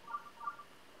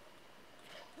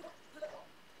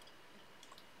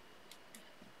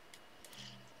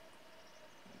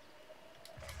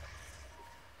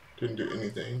 Didn't do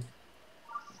anything.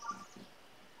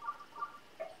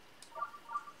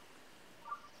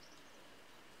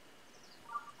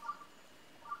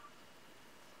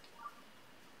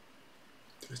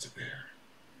 There's a bear.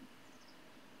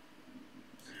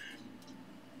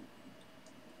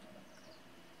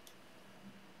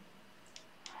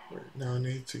 Right, now I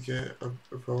need to get a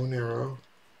bow and arrow.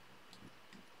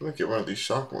 I'm gonna get one of these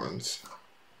shock ones.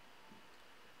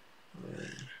 Alright.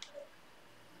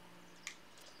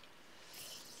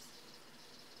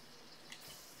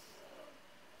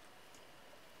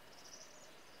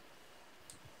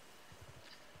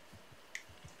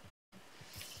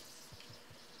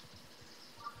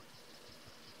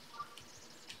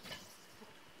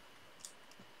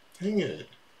 Dang it.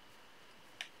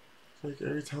 Like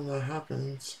every time that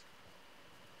happens.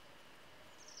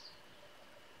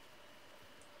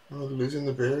 Oh, losing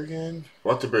the bear again?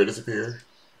 Watch the bear disappear.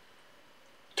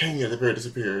 Dang it, the bear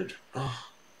disappeared. Oh,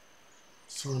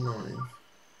 so annoying.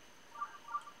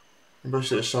 Maybe I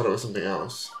should have shot it with something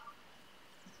else.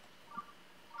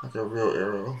 Like a real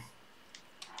arrow.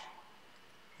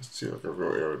 Let's do like a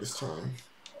real arrow this time.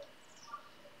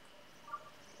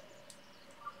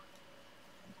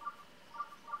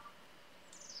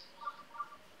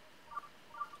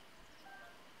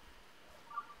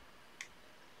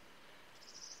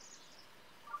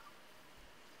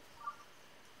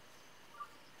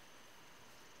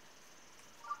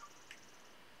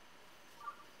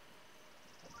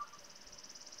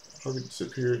 Probably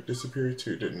disappeared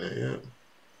too, didn't it?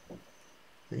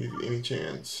 Yep. Any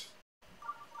chance.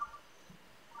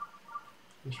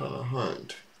 I'm trying to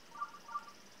hunt.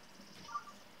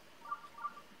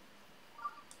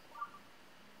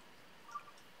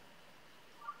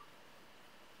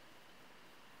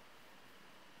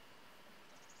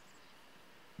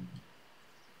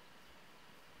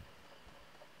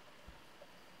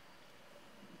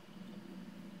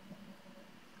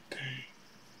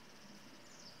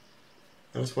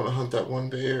 I just want to hunt that one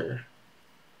bear.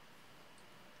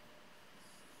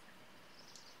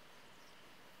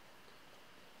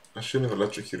 I shouldn't have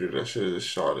electrocuted it. I should have just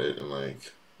shot it and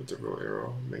like with the real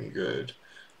arrow. Make it good.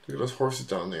 Look at those horses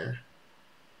down there.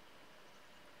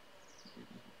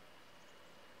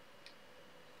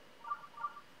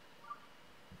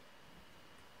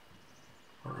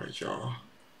 Alright, y'all.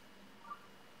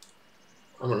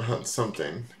 I'm gonna hunt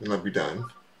something and I'll be done.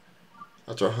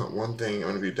 After I hunt one thing, I'm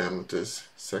gonna be done with this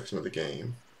section of the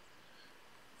game.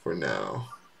 For now.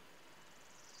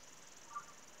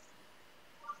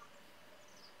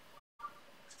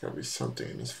 There's gotta be something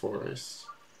in this forest.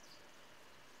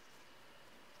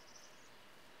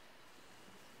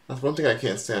 That's one thing I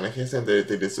can't stand. I can't stand that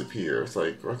they disappear. It's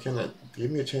like, why can't that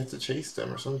give me a chance to chase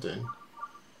them or something?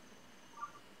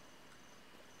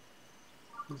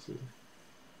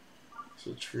 It's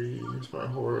a tree. It's my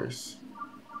horse.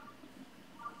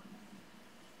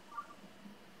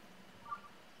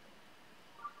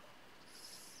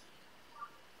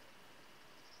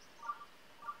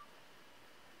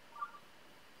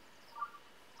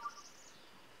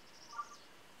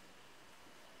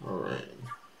 Alright.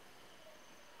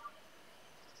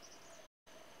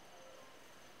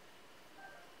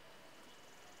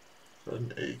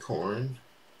 An acorn.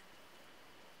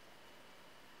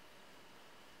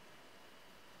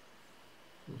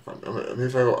 I mean,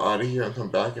 if I go out of here and come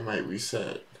back, it might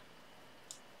reset.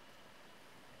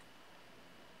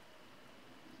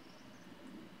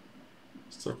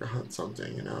 Still can hunt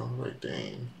something, you know? Like,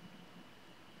 dang.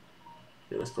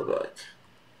 Okay, let's go back.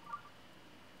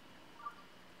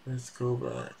 Let's go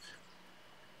back.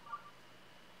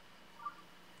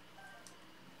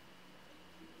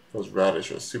 Those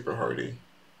radish are super hardy.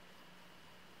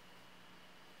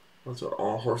 Those are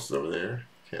all horses over there.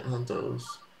 Can't hunt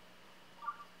those.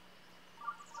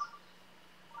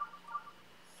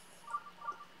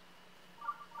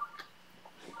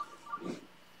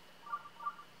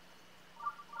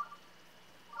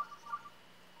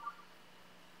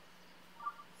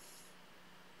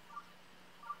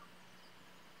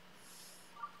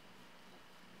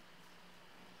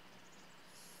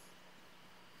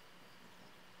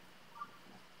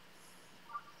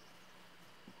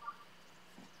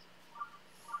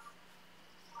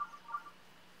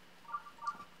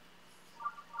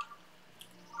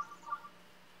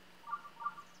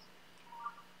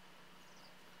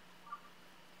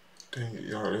 Dang it,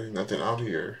 y'all. There's nothing out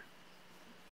here.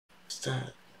 What's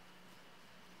that?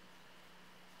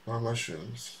 More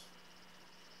mushrooms.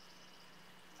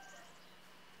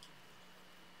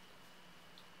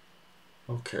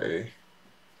 Okay.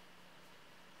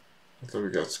 I thought we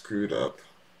got screwed up.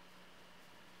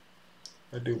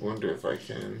 I do wonder if I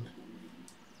can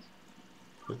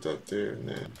put that there and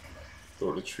then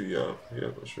blow the tree up.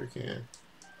 Yep, I sure can.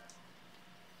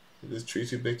 Is this tree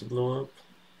too big to blow up?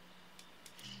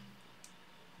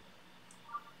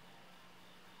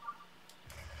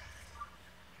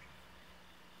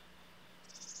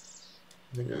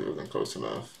 I think it wasn't close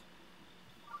enough.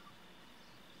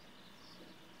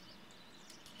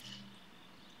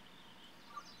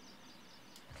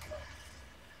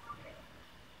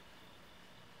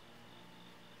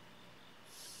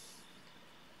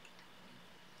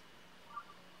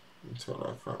 Until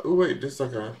I find. Oh wait, there's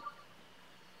like a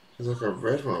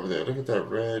red one over there. Look at that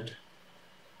red.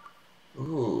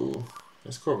 Ooh,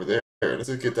 let's go over there. Let's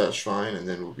just get that shrine and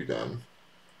then we'll be done.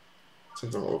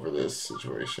 Since I'm over this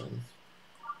situation.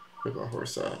 Where's my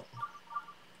horse at?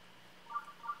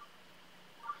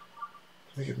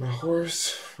 Let me get my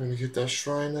horse. We're gonna get that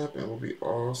shrine up and we'll be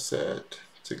all set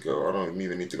to go. I don't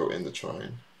even need to go in the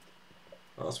shrine.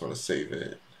 I just want to save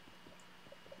it.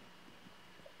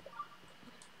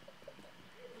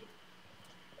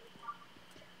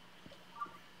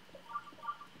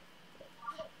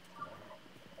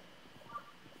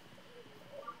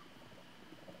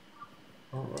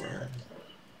 Alright.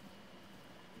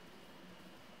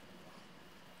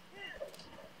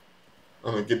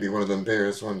 I'm gonna give me one of them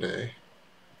bears one day.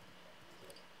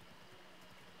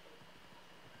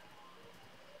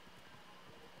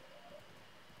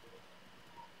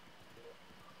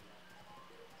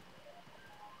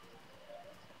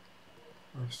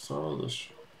 I saw this.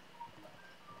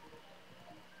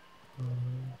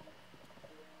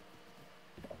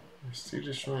 I see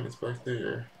the shrine is back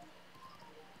there.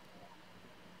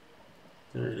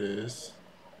 There it is.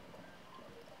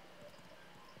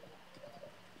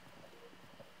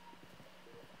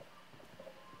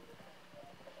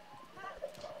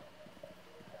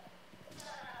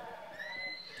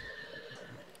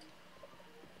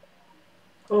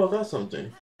 Oh, I got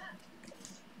something.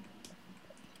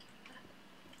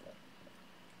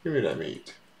 Give me that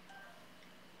meat.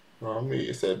 Oh,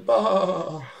 meat. It said,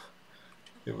 bah!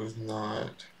 It was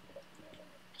not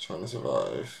trying to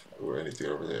survive or anything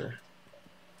over there.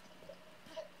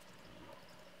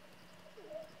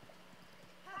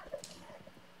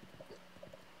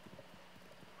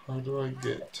 How do I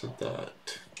get to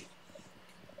that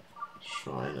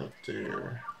shrine up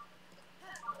there?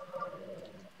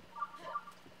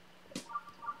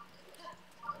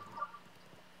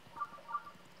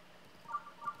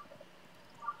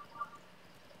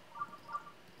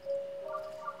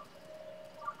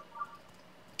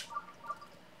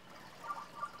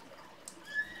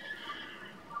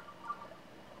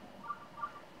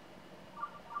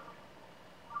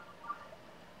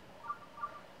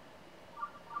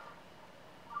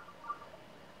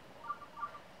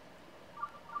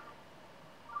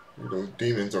 Those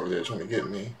demons over there trying to get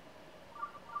me.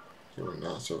 They will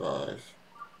not survive.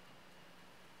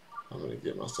 I'm gonna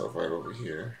get myself right over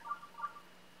here.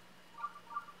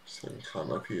 So I can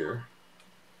climb up here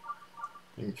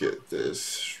and get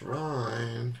this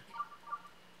shrine.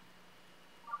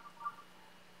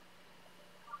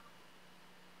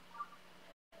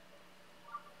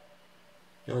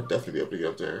 I'll definitely be able to get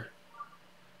up there.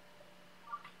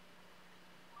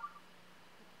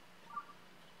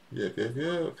 Yep, yep,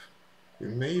 yep. We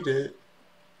made it.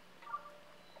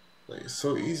 Like, it's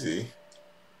so easy.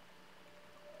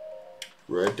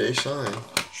 Red Day Shine.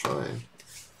 Shrine.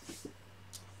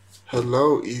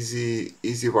 Hello, Easy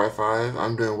Wi-Fi.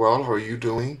 I'm doing well. How are you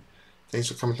doing? Thanks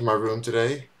for coming to my room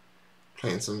today.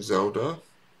 Playing some Zelda.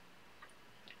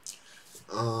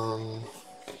 I'm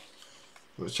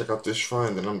gonna check out this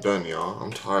shrine, then I'm done, y'all.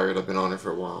 I'm tired. I've been on it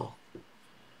for a while.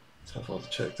 So I want to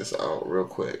check this out real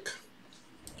quick.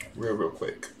 Real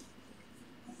quick.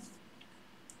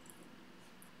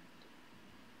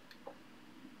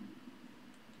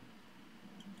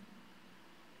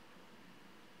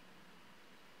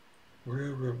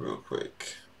 Real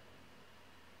quick.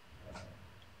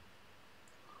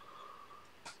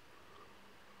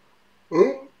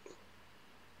 Oh.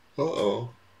 Uh-oh.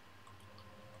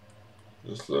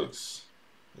 This looks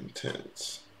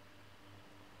intense.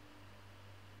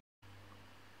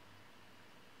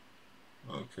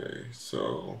 Okay,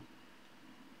 so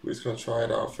we're just gonna try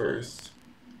it out first.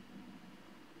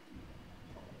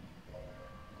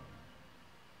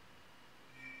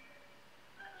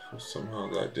 So somehow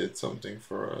that did something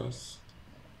for us.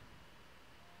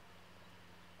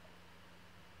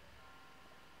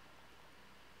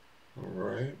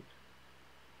 Alright.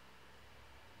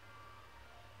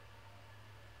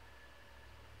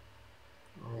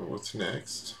 What's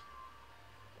next?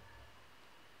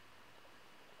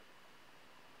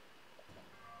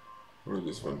 What did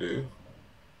this one do?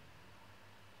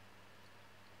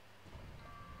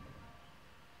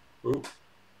 Oop.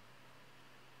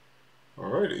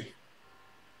 Alrighty.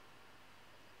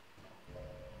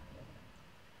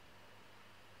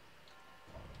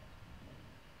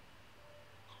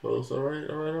 Close. Alright.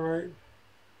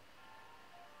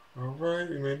 Alright,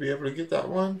 we may be able to get that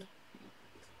one.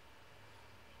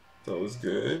 That was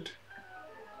good.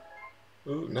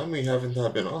 Ooh, now we haven't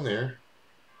been on there.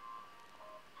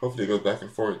 Hopefully it goes back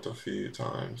and forth a few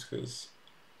times, because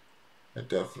I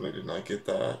definitely did not get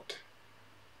that.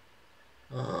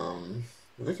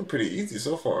 Looking pretty easy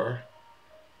so far.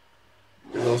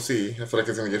 We'll see. I feel like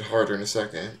it's gonna get harder in a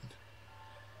second.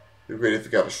 We're ready if we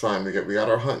got a shrine. We got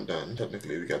our hunt done.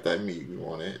 Technically, we got that meat we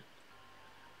wanted.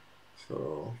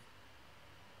 So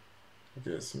I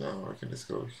guess now I can just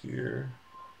go here.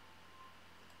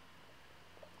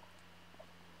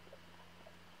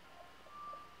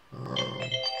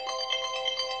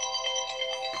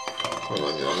 Hold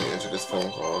on, y'all. Let me answer this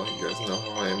phone call. You guys know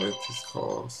how I am with these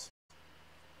calls.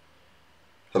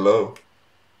 Hello.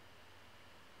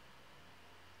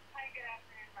 Hi, good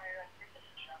afternoon, Myra. This is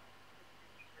Sean.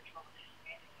 Thank you for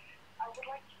troubleshooting. I would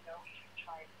like to know if you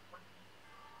tried.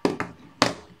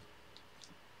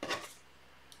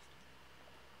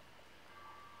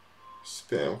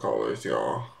 Spam callers,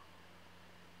 y'all.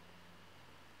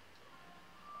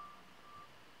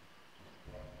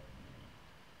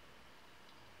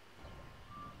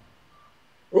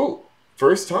 Oh,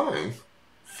 first time.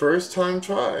 First time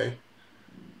try.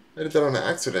 I did that on an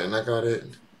accident. I got it,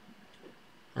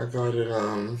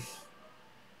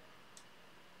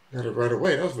 Got it right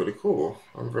away. That was really cool.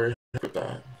 I'm very happy with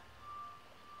that.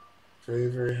 Very,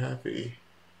 very happy.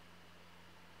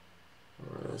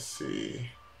 Let's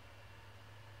see.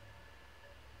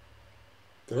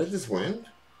 Did I just win?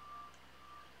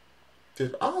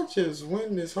 Did I just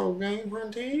win this whole game,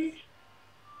 Hunty?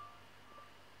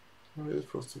 What is it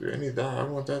supposed to be? I need that. I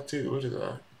want that too. What is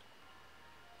that?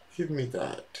 Give me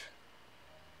that.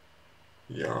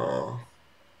 Y'all.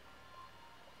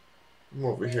 I'm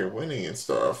over here winning and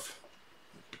stuff.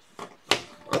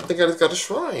 I think I just got a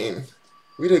shrine.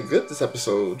 We did good this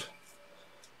episode.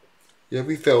 Yeah,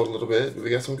 we failed a little bit, but we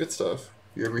got some good stuff.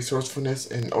 Your resourcefulness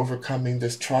in overcoming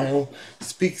this trial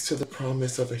speaks to the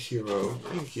promise of a hero.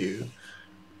 Thank you.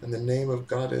 In the name of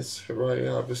Goddess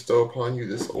Hiraya, I bestow upon you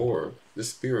this orb, this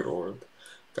spirit orb.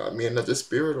 Got me another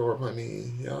spirit orb,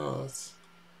 honey. Yes.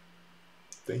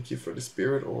 Thank you for the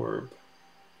spirit orb.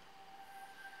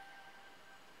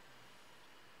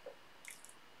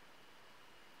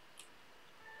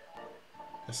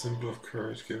 A symbol of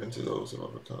courage given to those who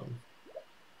overcome.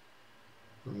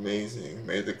 Amazing.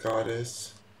 May the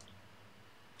goddess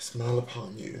smile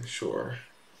upon you. Sure.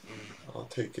 I'll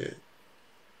take it.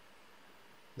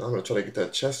 Now I'm gonna try to get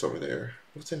that chest over there.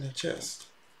 What's in that chest?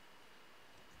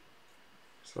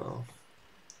 So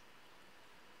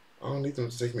I don't need them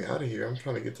to take me out of here. I'm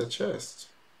trying to get that chest.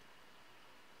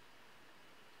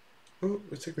 Oh,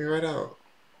 it took me right out.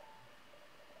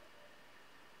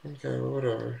 Okay, well,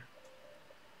 whatever.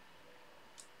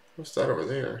 What's that over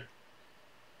there?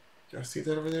 Y'all see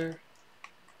that over there?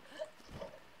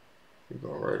 We're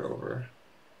going right over.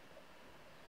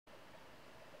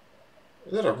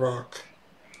 Is that a rock?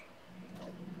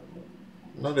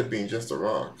 Not it being just a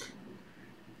rock.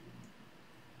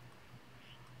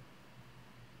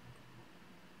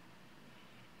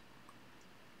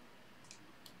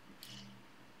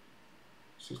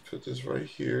 Let's just put this right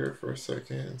here for a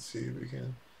second and see if we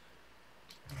can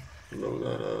blow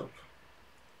that up.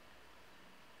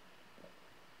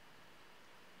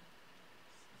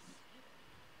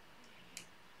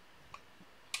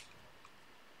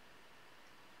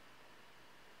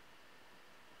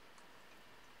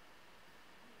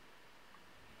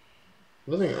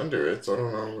 Nothing under it, so I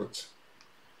don't know what's...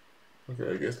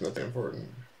 Okay, I guess nothing important.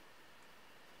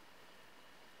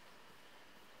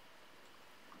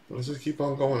 Let's just keep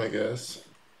on going, I guess.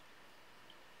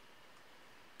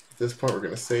 At this point, we're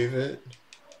going to save it.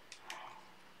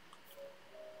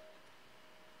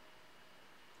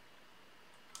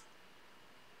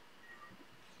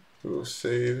 We will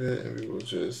save it, and we will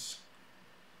just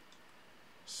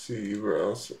see where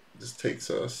else this takes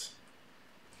us.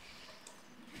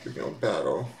 We're going to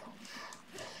battle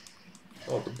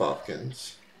all the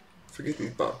Bobkins. Forget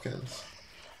these Bobkins.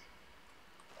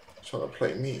 Trying to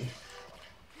play me.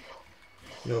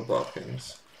 No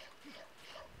Bobkins.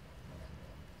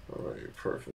 Alright,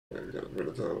 perfect. We got rid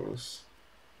of those.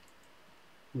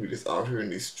 We just out here in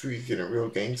these streets getting real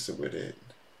gangster with it.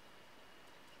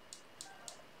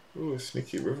 Ooh,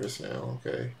 sneaky rivers now,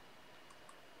 okay.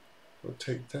 We'll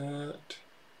take that.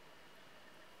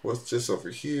 What's this over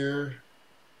here?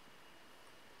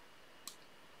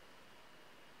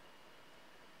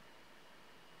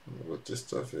 I don't know what this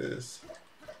stuff is.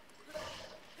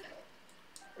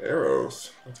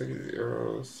 Arrows. I'll take these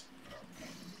arrows.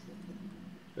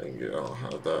 Dang it, I don't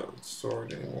have that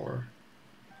sword anymore.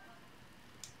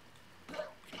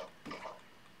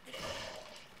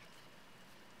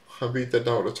 I beat that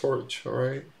down with a torch,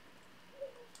 alright?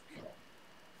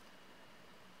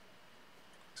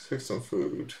 Let's cook some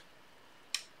food.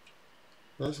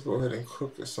 Let's go ahead and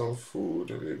cook some food,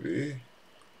 maybe.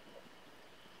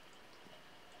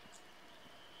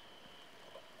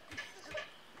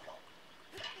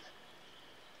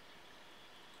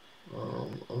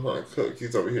 I'm trying to cook.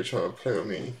 He's over here trying to play with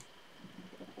me.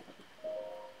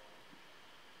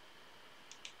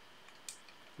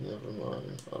 Never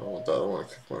mind. I don't want that. I want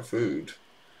to cook my food.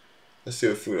 Let's see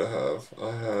what food I have.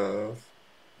 I have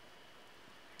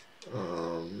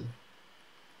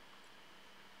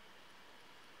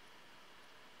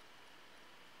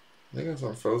I think I have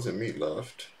some frozen meat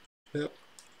left. Yep.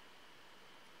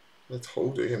 Let's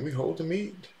hold it. Can we hold the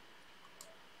meat?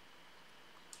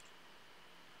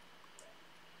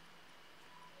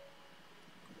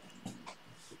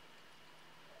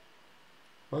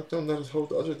 Why don't let us hold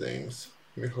the other things?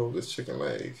 Let me hold this chicken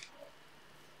leg.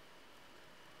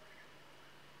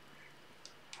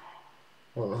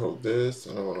 I want to hold this,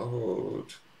 and I want to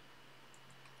hold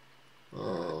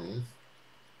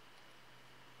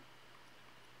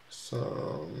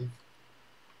some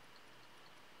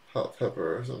hot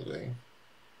pepper or something.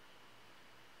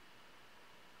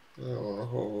 And I want to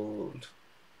hold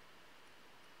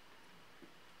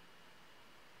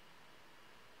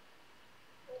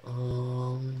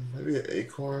Maybe an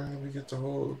acorn we get to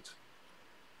hold.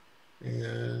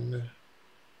 And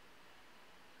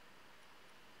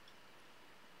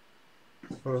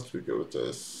what else we go with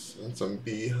this? And some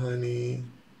bee honey.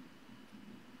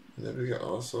 And then we can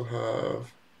also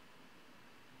have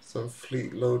some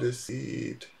fleet lotus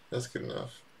seed. That's good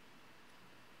enough.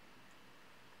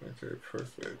 Okay,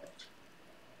 perfect.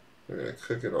 We're gonna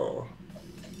cook it all.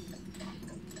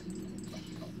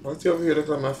 Why's he over here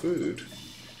looking at my food?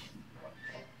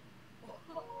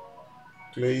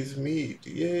 Glazed meat.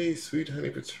 Yay, sweet honey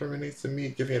terminates the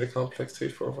meat, giving it a complex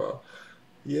taste profile.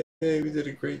 Yay, we did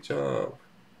a great job.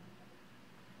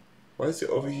 Why is it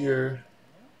over here?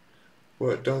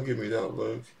 What? Don't give me that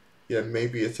look. Yeah,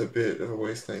 maybe it's a bit of a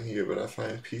wasteland here, but I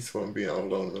find peaceful in being out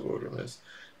alone in the wilderness.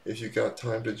 If you got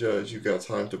time to judge, you got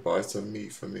time to buy some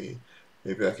meat from me.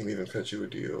 Maybe I can even cut you a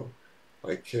deal.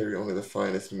 I carry only the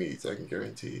finest meats, I can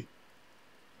guarantee.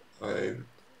 I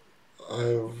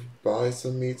I buy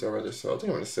some meats, I'd rather sell. I think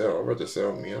I'm gonna sell. I'd rather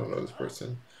sell me. I don't know this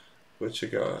person. What you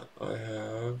got? I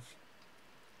have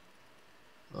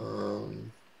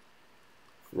um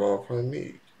raw prime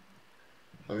meat.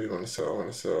 How do you want to sell? I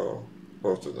want to sell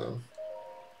both of them.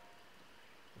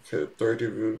 Okay,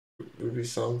 30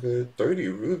 rubies sound good. 30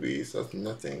 rubies? That's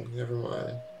nothing. Never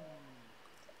mind.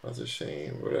 That's a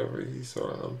shame. Whatever he's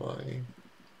selling, I'm buying.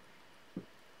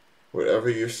 Whatever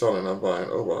you're selling, I'm buying.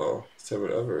 Oh wow. He said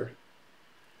whatever.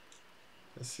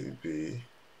 SCB.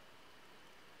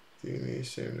 Do you need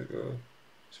shame to go?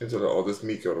 Shame to let all this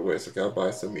meat go to waste. Okay, I'll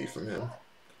buy some meat from him.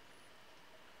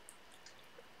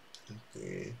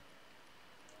 Okay.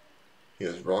 He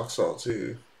has rock salt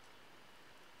too.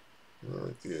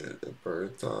 I'll get a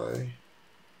bird's eye.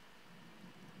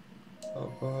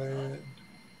 I'll buy it.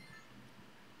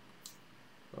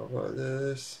 I'll buy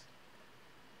this.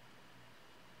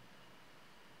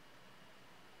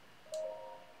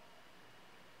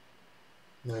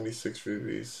 96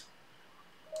 rubies.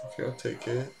 Okay, I'll take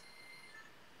it.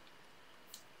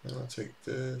 And I'll take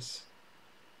this.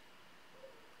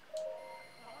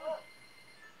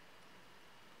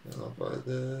 And I'll buy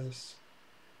this.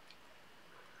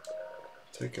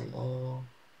 Take them all.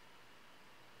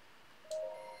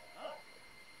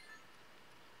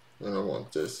 And I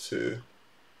want this too.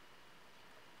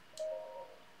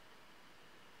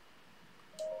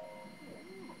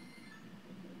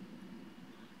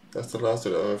 That's the last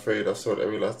of it. I'm afraid I've sold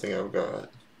every last thing I've got.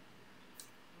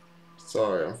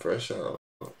 Sorry, I'm fresh out.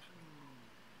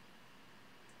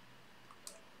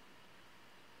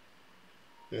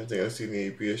 Anything else you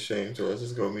need, be ashamed to. Let's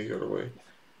just go meet your way.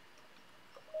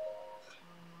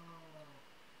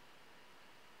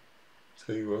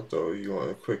 Tell you what though, you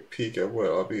want a quick peek at what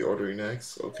I'll be ordering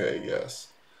next? Okay, yes.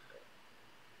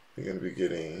 You're gonna be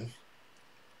getting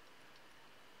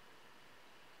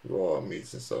raw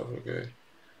meats and stuff, okay.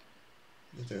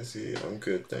 You can see I'm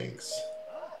good, thanks.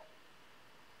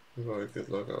 Well, good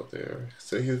luck out there.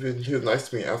 So he was nice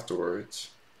to me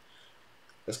afterwards.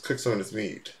 Let's cook some of this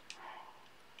meat.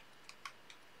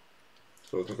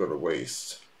 So it doesn't go to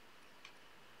waste.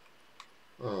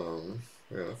 We're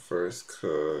gonna first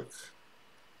cook.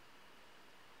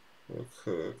 We'll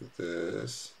cook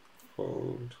this.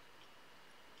 Hold.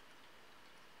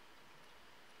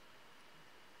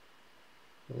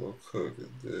 We'll cook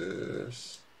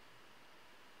this.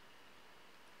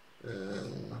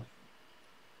 And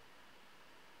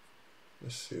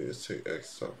let's see, let's take X,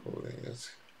 stop holding.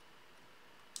 Let's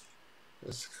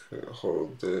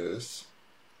hold this.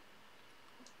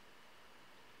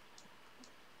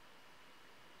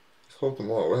 Let's hold them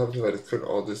all. What happens if I just cook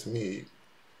all this meat?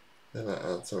 Then I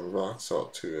add some rock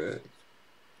salt to it.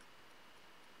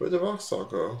 Where'd the rock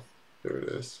salt go? There it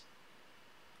is.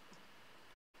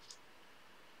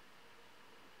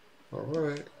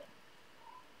 Alright.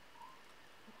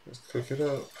 Let's cook it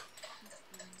up.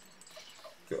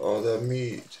 Get all that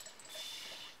meat.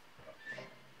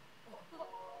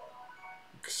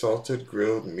 Salted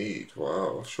grilled meat.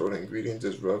 Wow. Short ingredients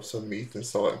is rub some meat and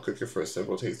salt and cook it for a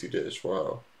simple tasty dish.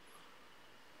 Wow.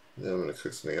 Then I'm gonna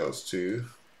cook something else too.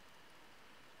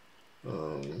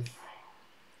 Wine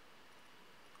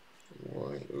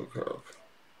cup.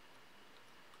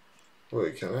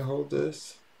 Wait, can I hold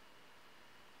this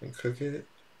and cook it?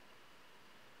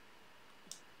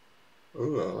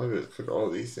 Ooh, I might be able to cook all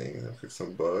these things. I'll cook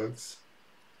some bugs.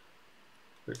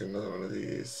 Cook another one of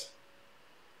these.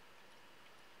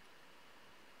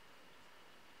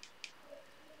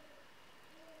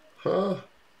 Huh?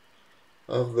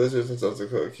 I have lizards and stuff to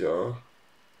cook, y'all.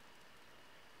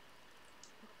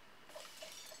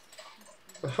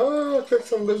 Aha! Cook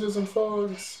some lizards and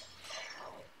frogs.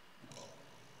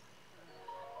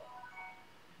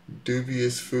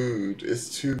 Dubious food.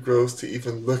 It's too gross to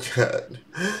even look at.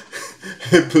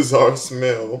 A bizarre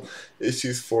smell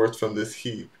issues forth from this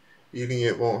heap. Eating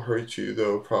it won't hurt you,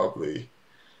 though, probably.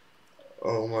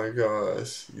 Oh my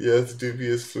gosh. Yes,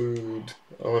 dubious food.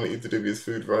 I want to eat the dubious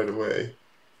food right away.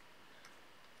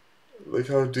 Look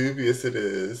how dubious it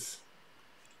is.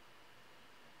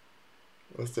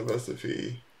 What's the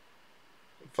recipe?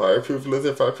 Fireproof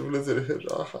lizard, fireproof lizard.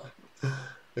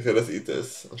 Okay, let's eat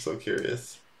this. I'm so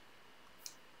curious.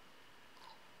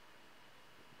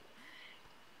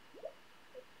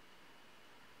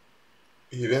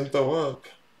 He didn't throw up.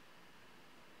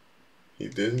 He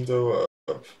didn't throw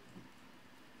up.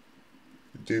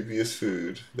 Dubious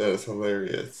food. That is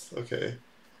hilarious. Okay,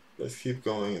 let's keep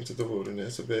going into the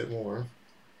wilderness a bit more.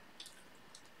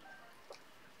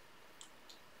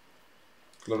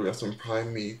 Glad we got some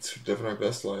prime meat. Living our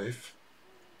best life.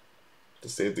 To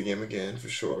save the game again, for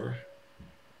sure.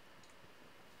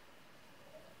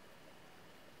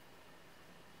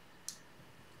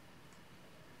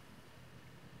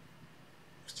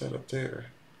 What's that up there?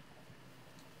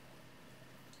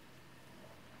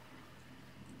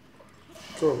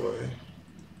 Go away.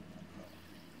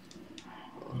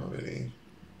 I don't have any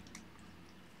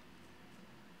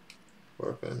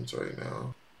weapons right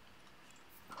now.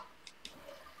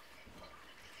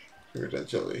 Give me that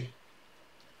jelly.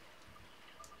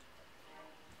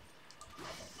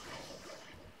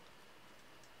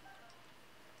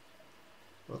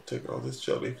 I'll take all this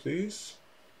jelly, please.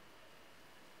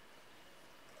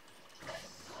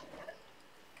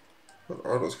 What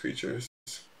are those creatures?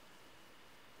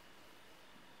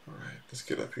 Alright, let's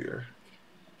get up here.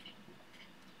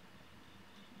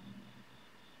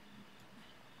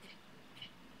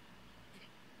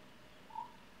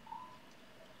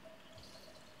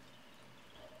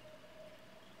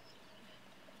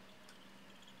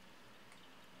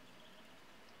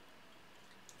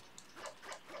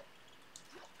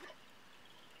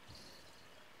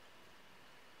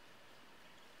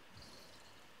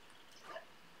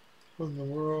 What in the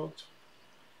world?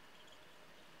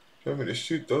 Do you want me to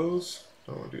shoot those?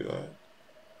 I don't want to do that.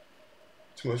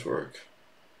 Too much work.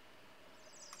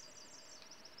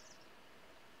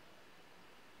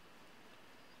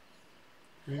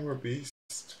 Any more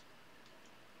beasts?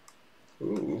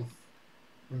 Ooh,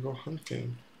 I'm gonna go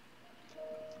hunting.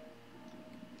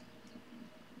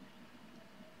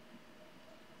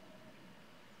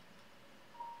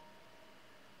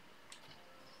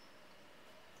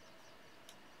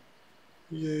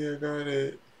 Yeah, I got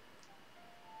it.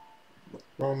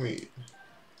 Raw meat.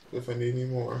 If I need any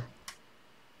more.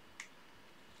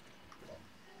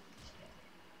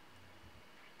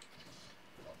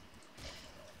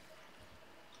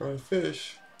 Got a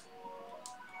fish.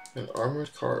 An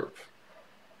armored carp.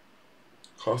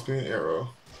 Cost me an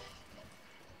arrow.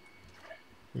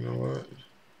 You know what?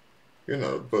 You're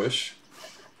not a bush.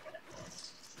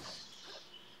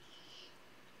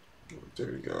 There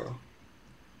we go.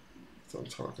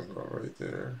 That's what I'm talking about right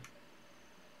there.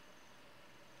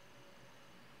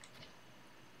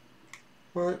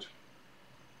 What?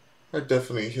 I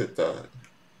definitely hit that.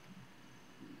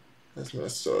 That's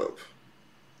messed up.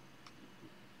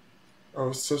 I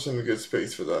was such in a good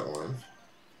space for that one.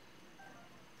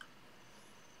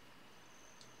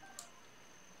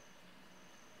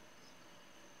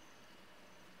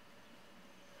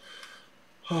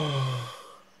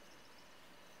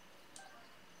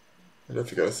 I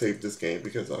definitely gotta save this game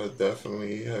because I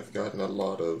definitely have gotten a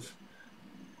lot of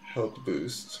health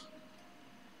boost.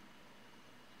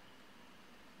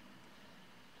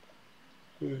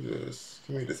 Who is this?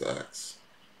 Give me this axe.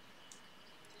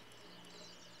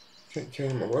 Can't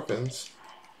carry my weapons.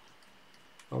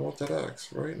 I want that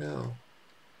axe right now.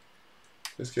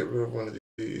 Let's get rid of one of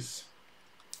these.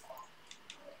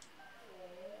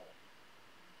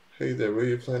 Hey there, where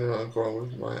you planning on going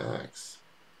with my axe?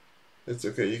 It's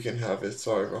okay, you can have it.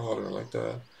 Sorry for hollering like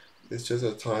that. It's just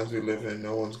at times we live in,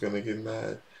 no one's gonna get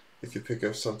mad if you pick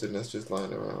up something that's just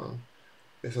lying around.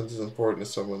 If something's important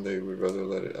to someone, they would rather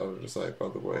let it out of their sight. By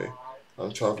the way,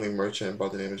 I'm a traveling merchant by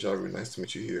the name of Jaru. Nice to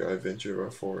meet you here. I venture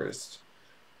a forest.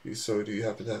 Do you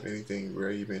happen to have anything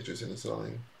rare you'd be interested in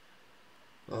selling?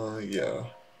 Yeah.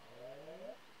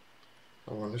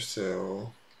 I want to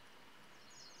sell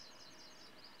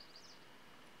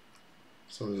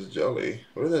some of this jelly.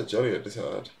 What is that jelly I just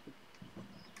had?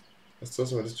 Let's sell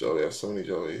some of this jelly. I have so many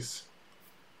jellies.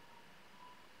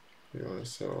 You want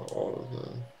to sell all of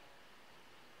them?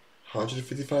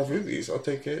 155 rubies. I'll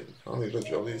take it. I don't need those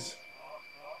jellies.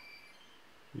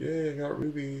 Yeah, I got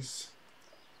rubies.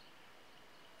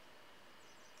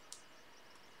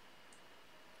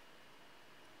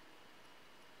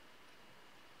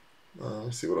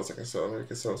 Let's see what else I can sell. Maybe I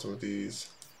can sell some of these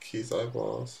Keys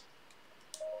eyeballs.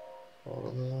 All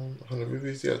of them. 100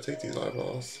 rupees? Yeah, take these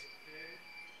eyeballs.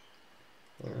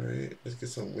 Alright, let's get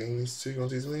some wings too. You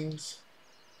want these wings?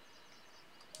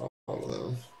 All of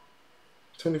them.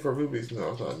 24 rupees?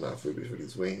 No, it's not enough rupees for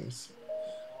these wings.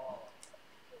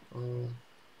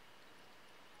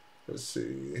 Let's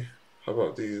see. How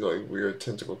about these like weird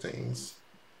tentacle things?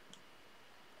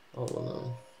 All of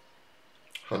them.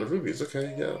 100 rupees,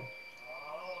 okay, yeah.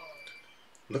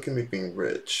 Look at me being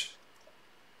rich.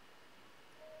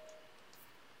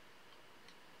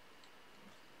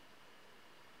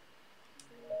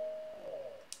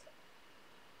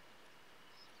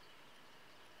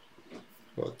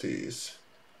 How about these?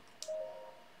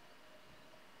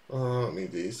 I don't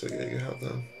need these, so yeah, you have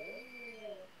them.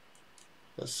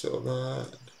 Let's sell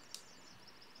that.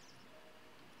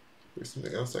 There's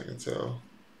something else I can sell.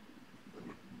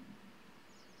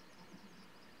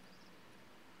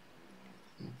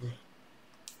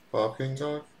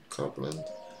 Bobkin Copland.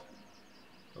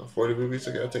 40 rupees,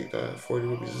 okay, I'll take that. 40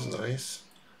 rupees is nice.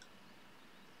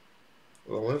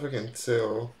 Well, I wonder if I can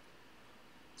sell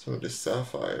some of this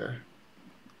sapphire.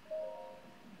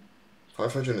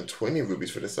 520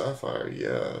 rupees for the sapphire.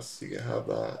 Yes, you can have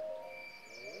that.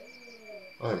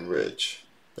 I'm rich.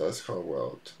 That's called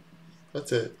wealth.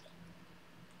 That's it.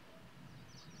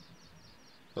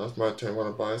 Now it's my turn. Want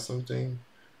to buy something?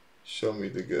 Show me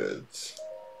the goods.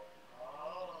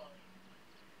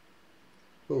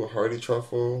 Ooh, hardy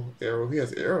truffle. Arrow. He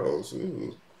has arrows.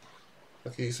 Ooh. I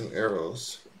can use some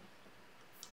arrows.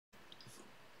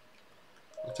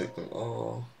 I'll take them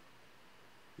all.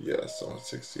 Yes, I want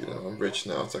 60 of them. I'm rich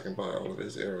now, so I can buy all of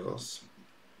his arrows.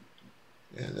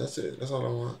 And that's it. That's all I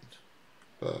want.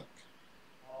 But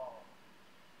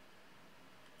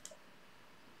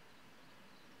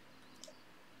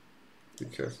be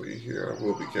careful you hear. I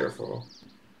will be careful.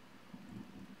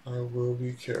 I will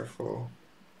be careful.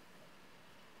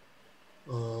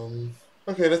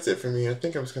 Okay, that's it for me. I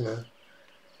think I'm just gonna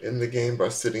end the game by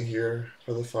sitting here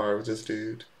by the fire with this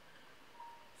dude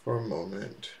for a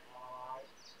moment.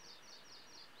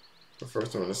 But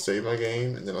first I'm gonna save my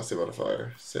game and then I'll sit by the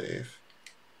fire. Save.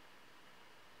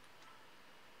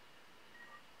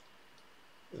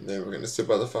 And then we're gonna sit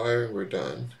by the fire and we're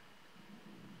done.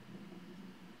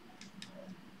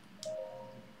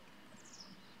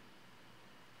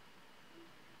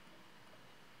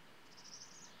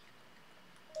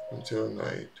 Until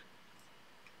night.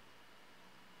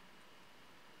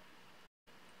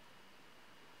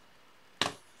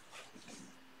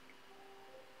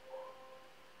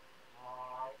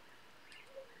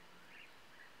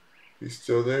 He's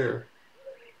still there.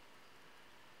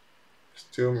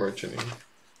 Still merchanting.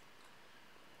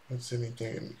 Let's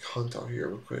anything and hunt out here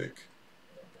real quick.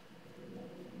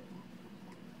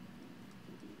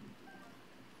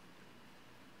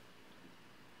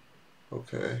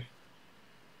 Okay.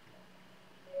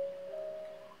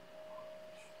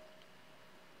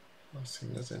 Let's see,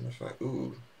 nothing if I.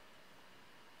 Ooh.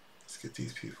 Let's get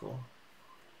these people.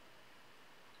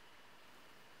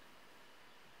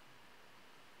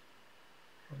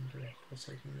 Wonder what's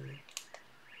I can read.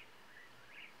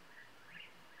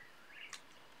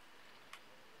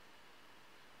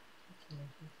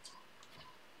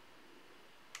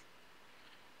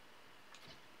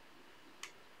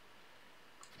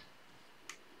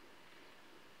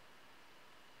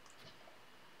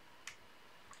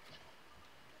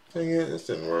 Dang it, this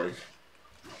didn't work.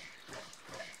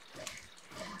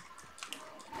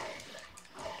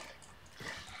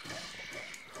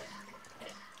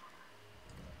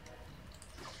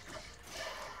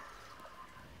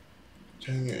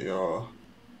 Dang it, y'all.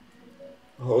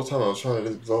 The whole time I was trying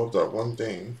to just blow up that one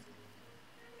thing.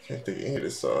 Can't think of any of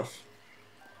this stuff.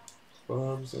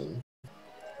 Clubs and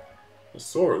a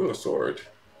sword. Ooh, a sword.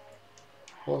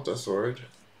 I want that sword.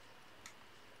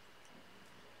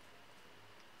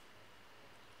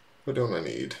 What don't I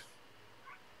need?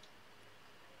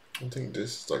 I think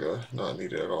this is like a not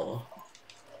needed at all.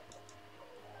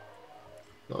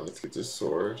 Now let's get this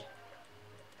sword.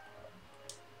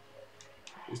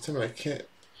 This time I can't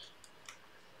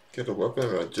get a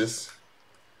weapon, I just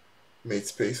made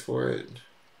space for it.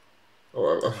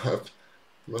 Oh, I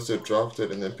must have dropped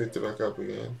it and then picked it back up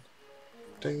again.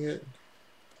 Dang it.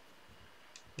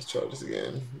 Let's try this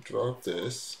again. Drop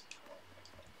this.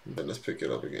 And then let's pick it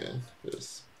up again.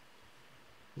 This.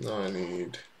 Now I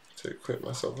need to equip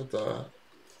myself with that.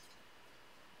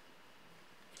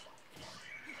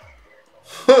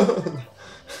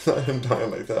 I am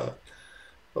dying like that.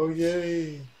 Oh,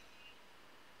 yay.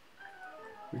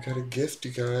 We got a gift,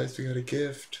 you guys. We got a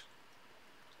gift.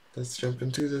 Let's jump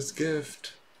into this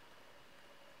gift.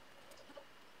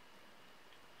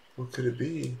 What could it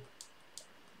be?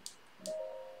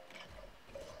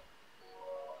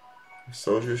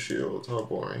 Soldier shield. How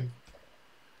boring.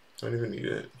 Don't even need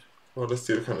it. Well, let's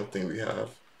see what kind of thing we have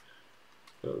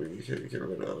that we can get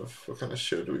rid of. What kind of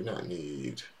shield do we not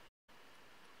need?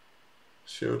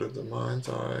 Shield of the Mind's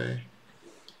Eye.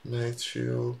 Night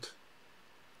shield.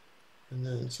 And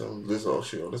then some Lizzo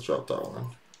shield. Let's drop that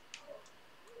one.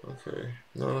 Okay.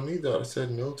 No, I don't need that. I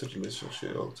said no to the Lizzo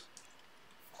shield.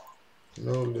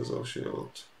 No Lizzo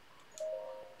shield.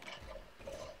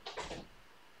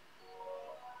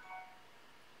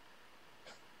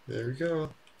 There we go.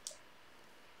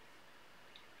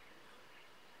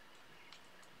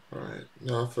 Alright,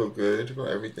 now I feel good about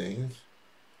everything.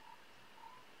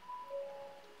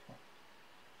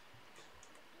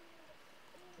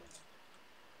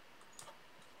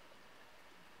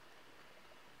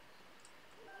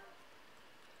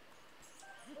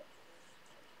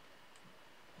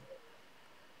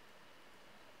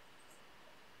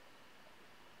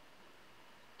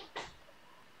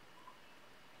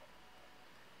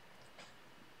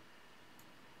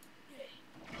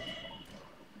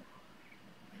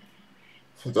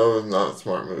 That was not a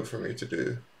smart move for me to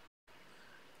do.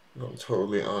 If I'm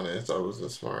totally honest, I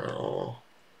wasn't smart at all.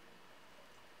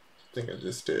 I think I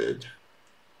just did.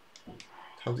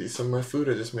 Time to eat some of my food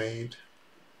I just made.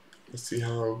 Let's see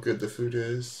how good the food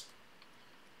is.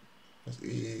 Let's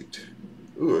eat.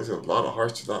 Ooh, there's a lot of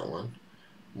hearts to that one.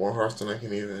 More hearts than I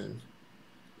can even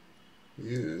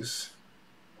use.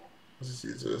 Let's just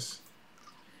use this.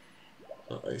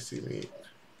 Icy meat.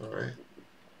 Alright.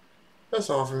 That's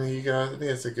all for me, you guys. I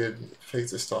think it's a good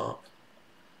place to stop.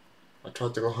 I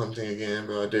tried to go hunting again,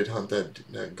 but I did hunt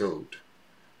that goat.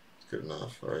 It's good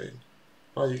enough, alright.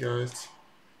 Bye, you guys.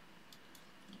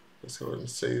 Let's go ahead and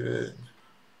save it.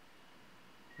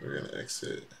 We're gonna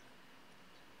exit.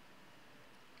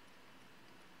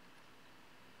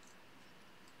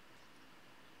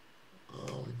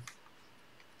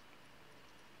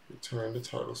 Return to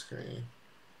title screen.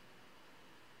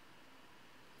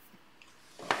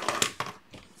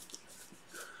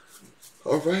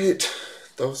 Alright,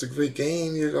 that was a great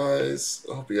game, you guys.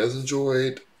 I hope you guys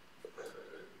enjoyed.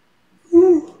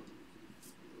 Woo.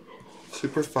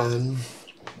 Super fun.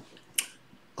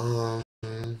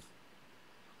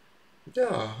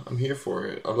 Yeah, I'm here for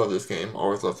it. I love this game.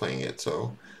 Always love playing it.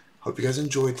 So, hope you guys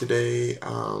enjoyed today.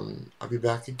 I'll be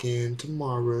back again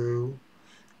tomorrow.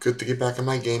 Good to get back in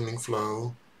my gaming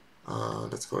flow.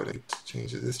 Let's go ahead and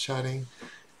change this chatting.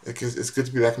 It's good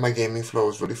to be back in my gaming flow. It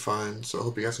was really fun. So I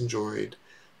hope you guys enjoyed.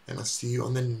 And I'll see you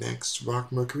on the next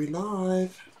Rock Mercury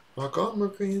Live. Rock on,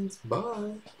 Mercuryans.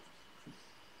 Bye.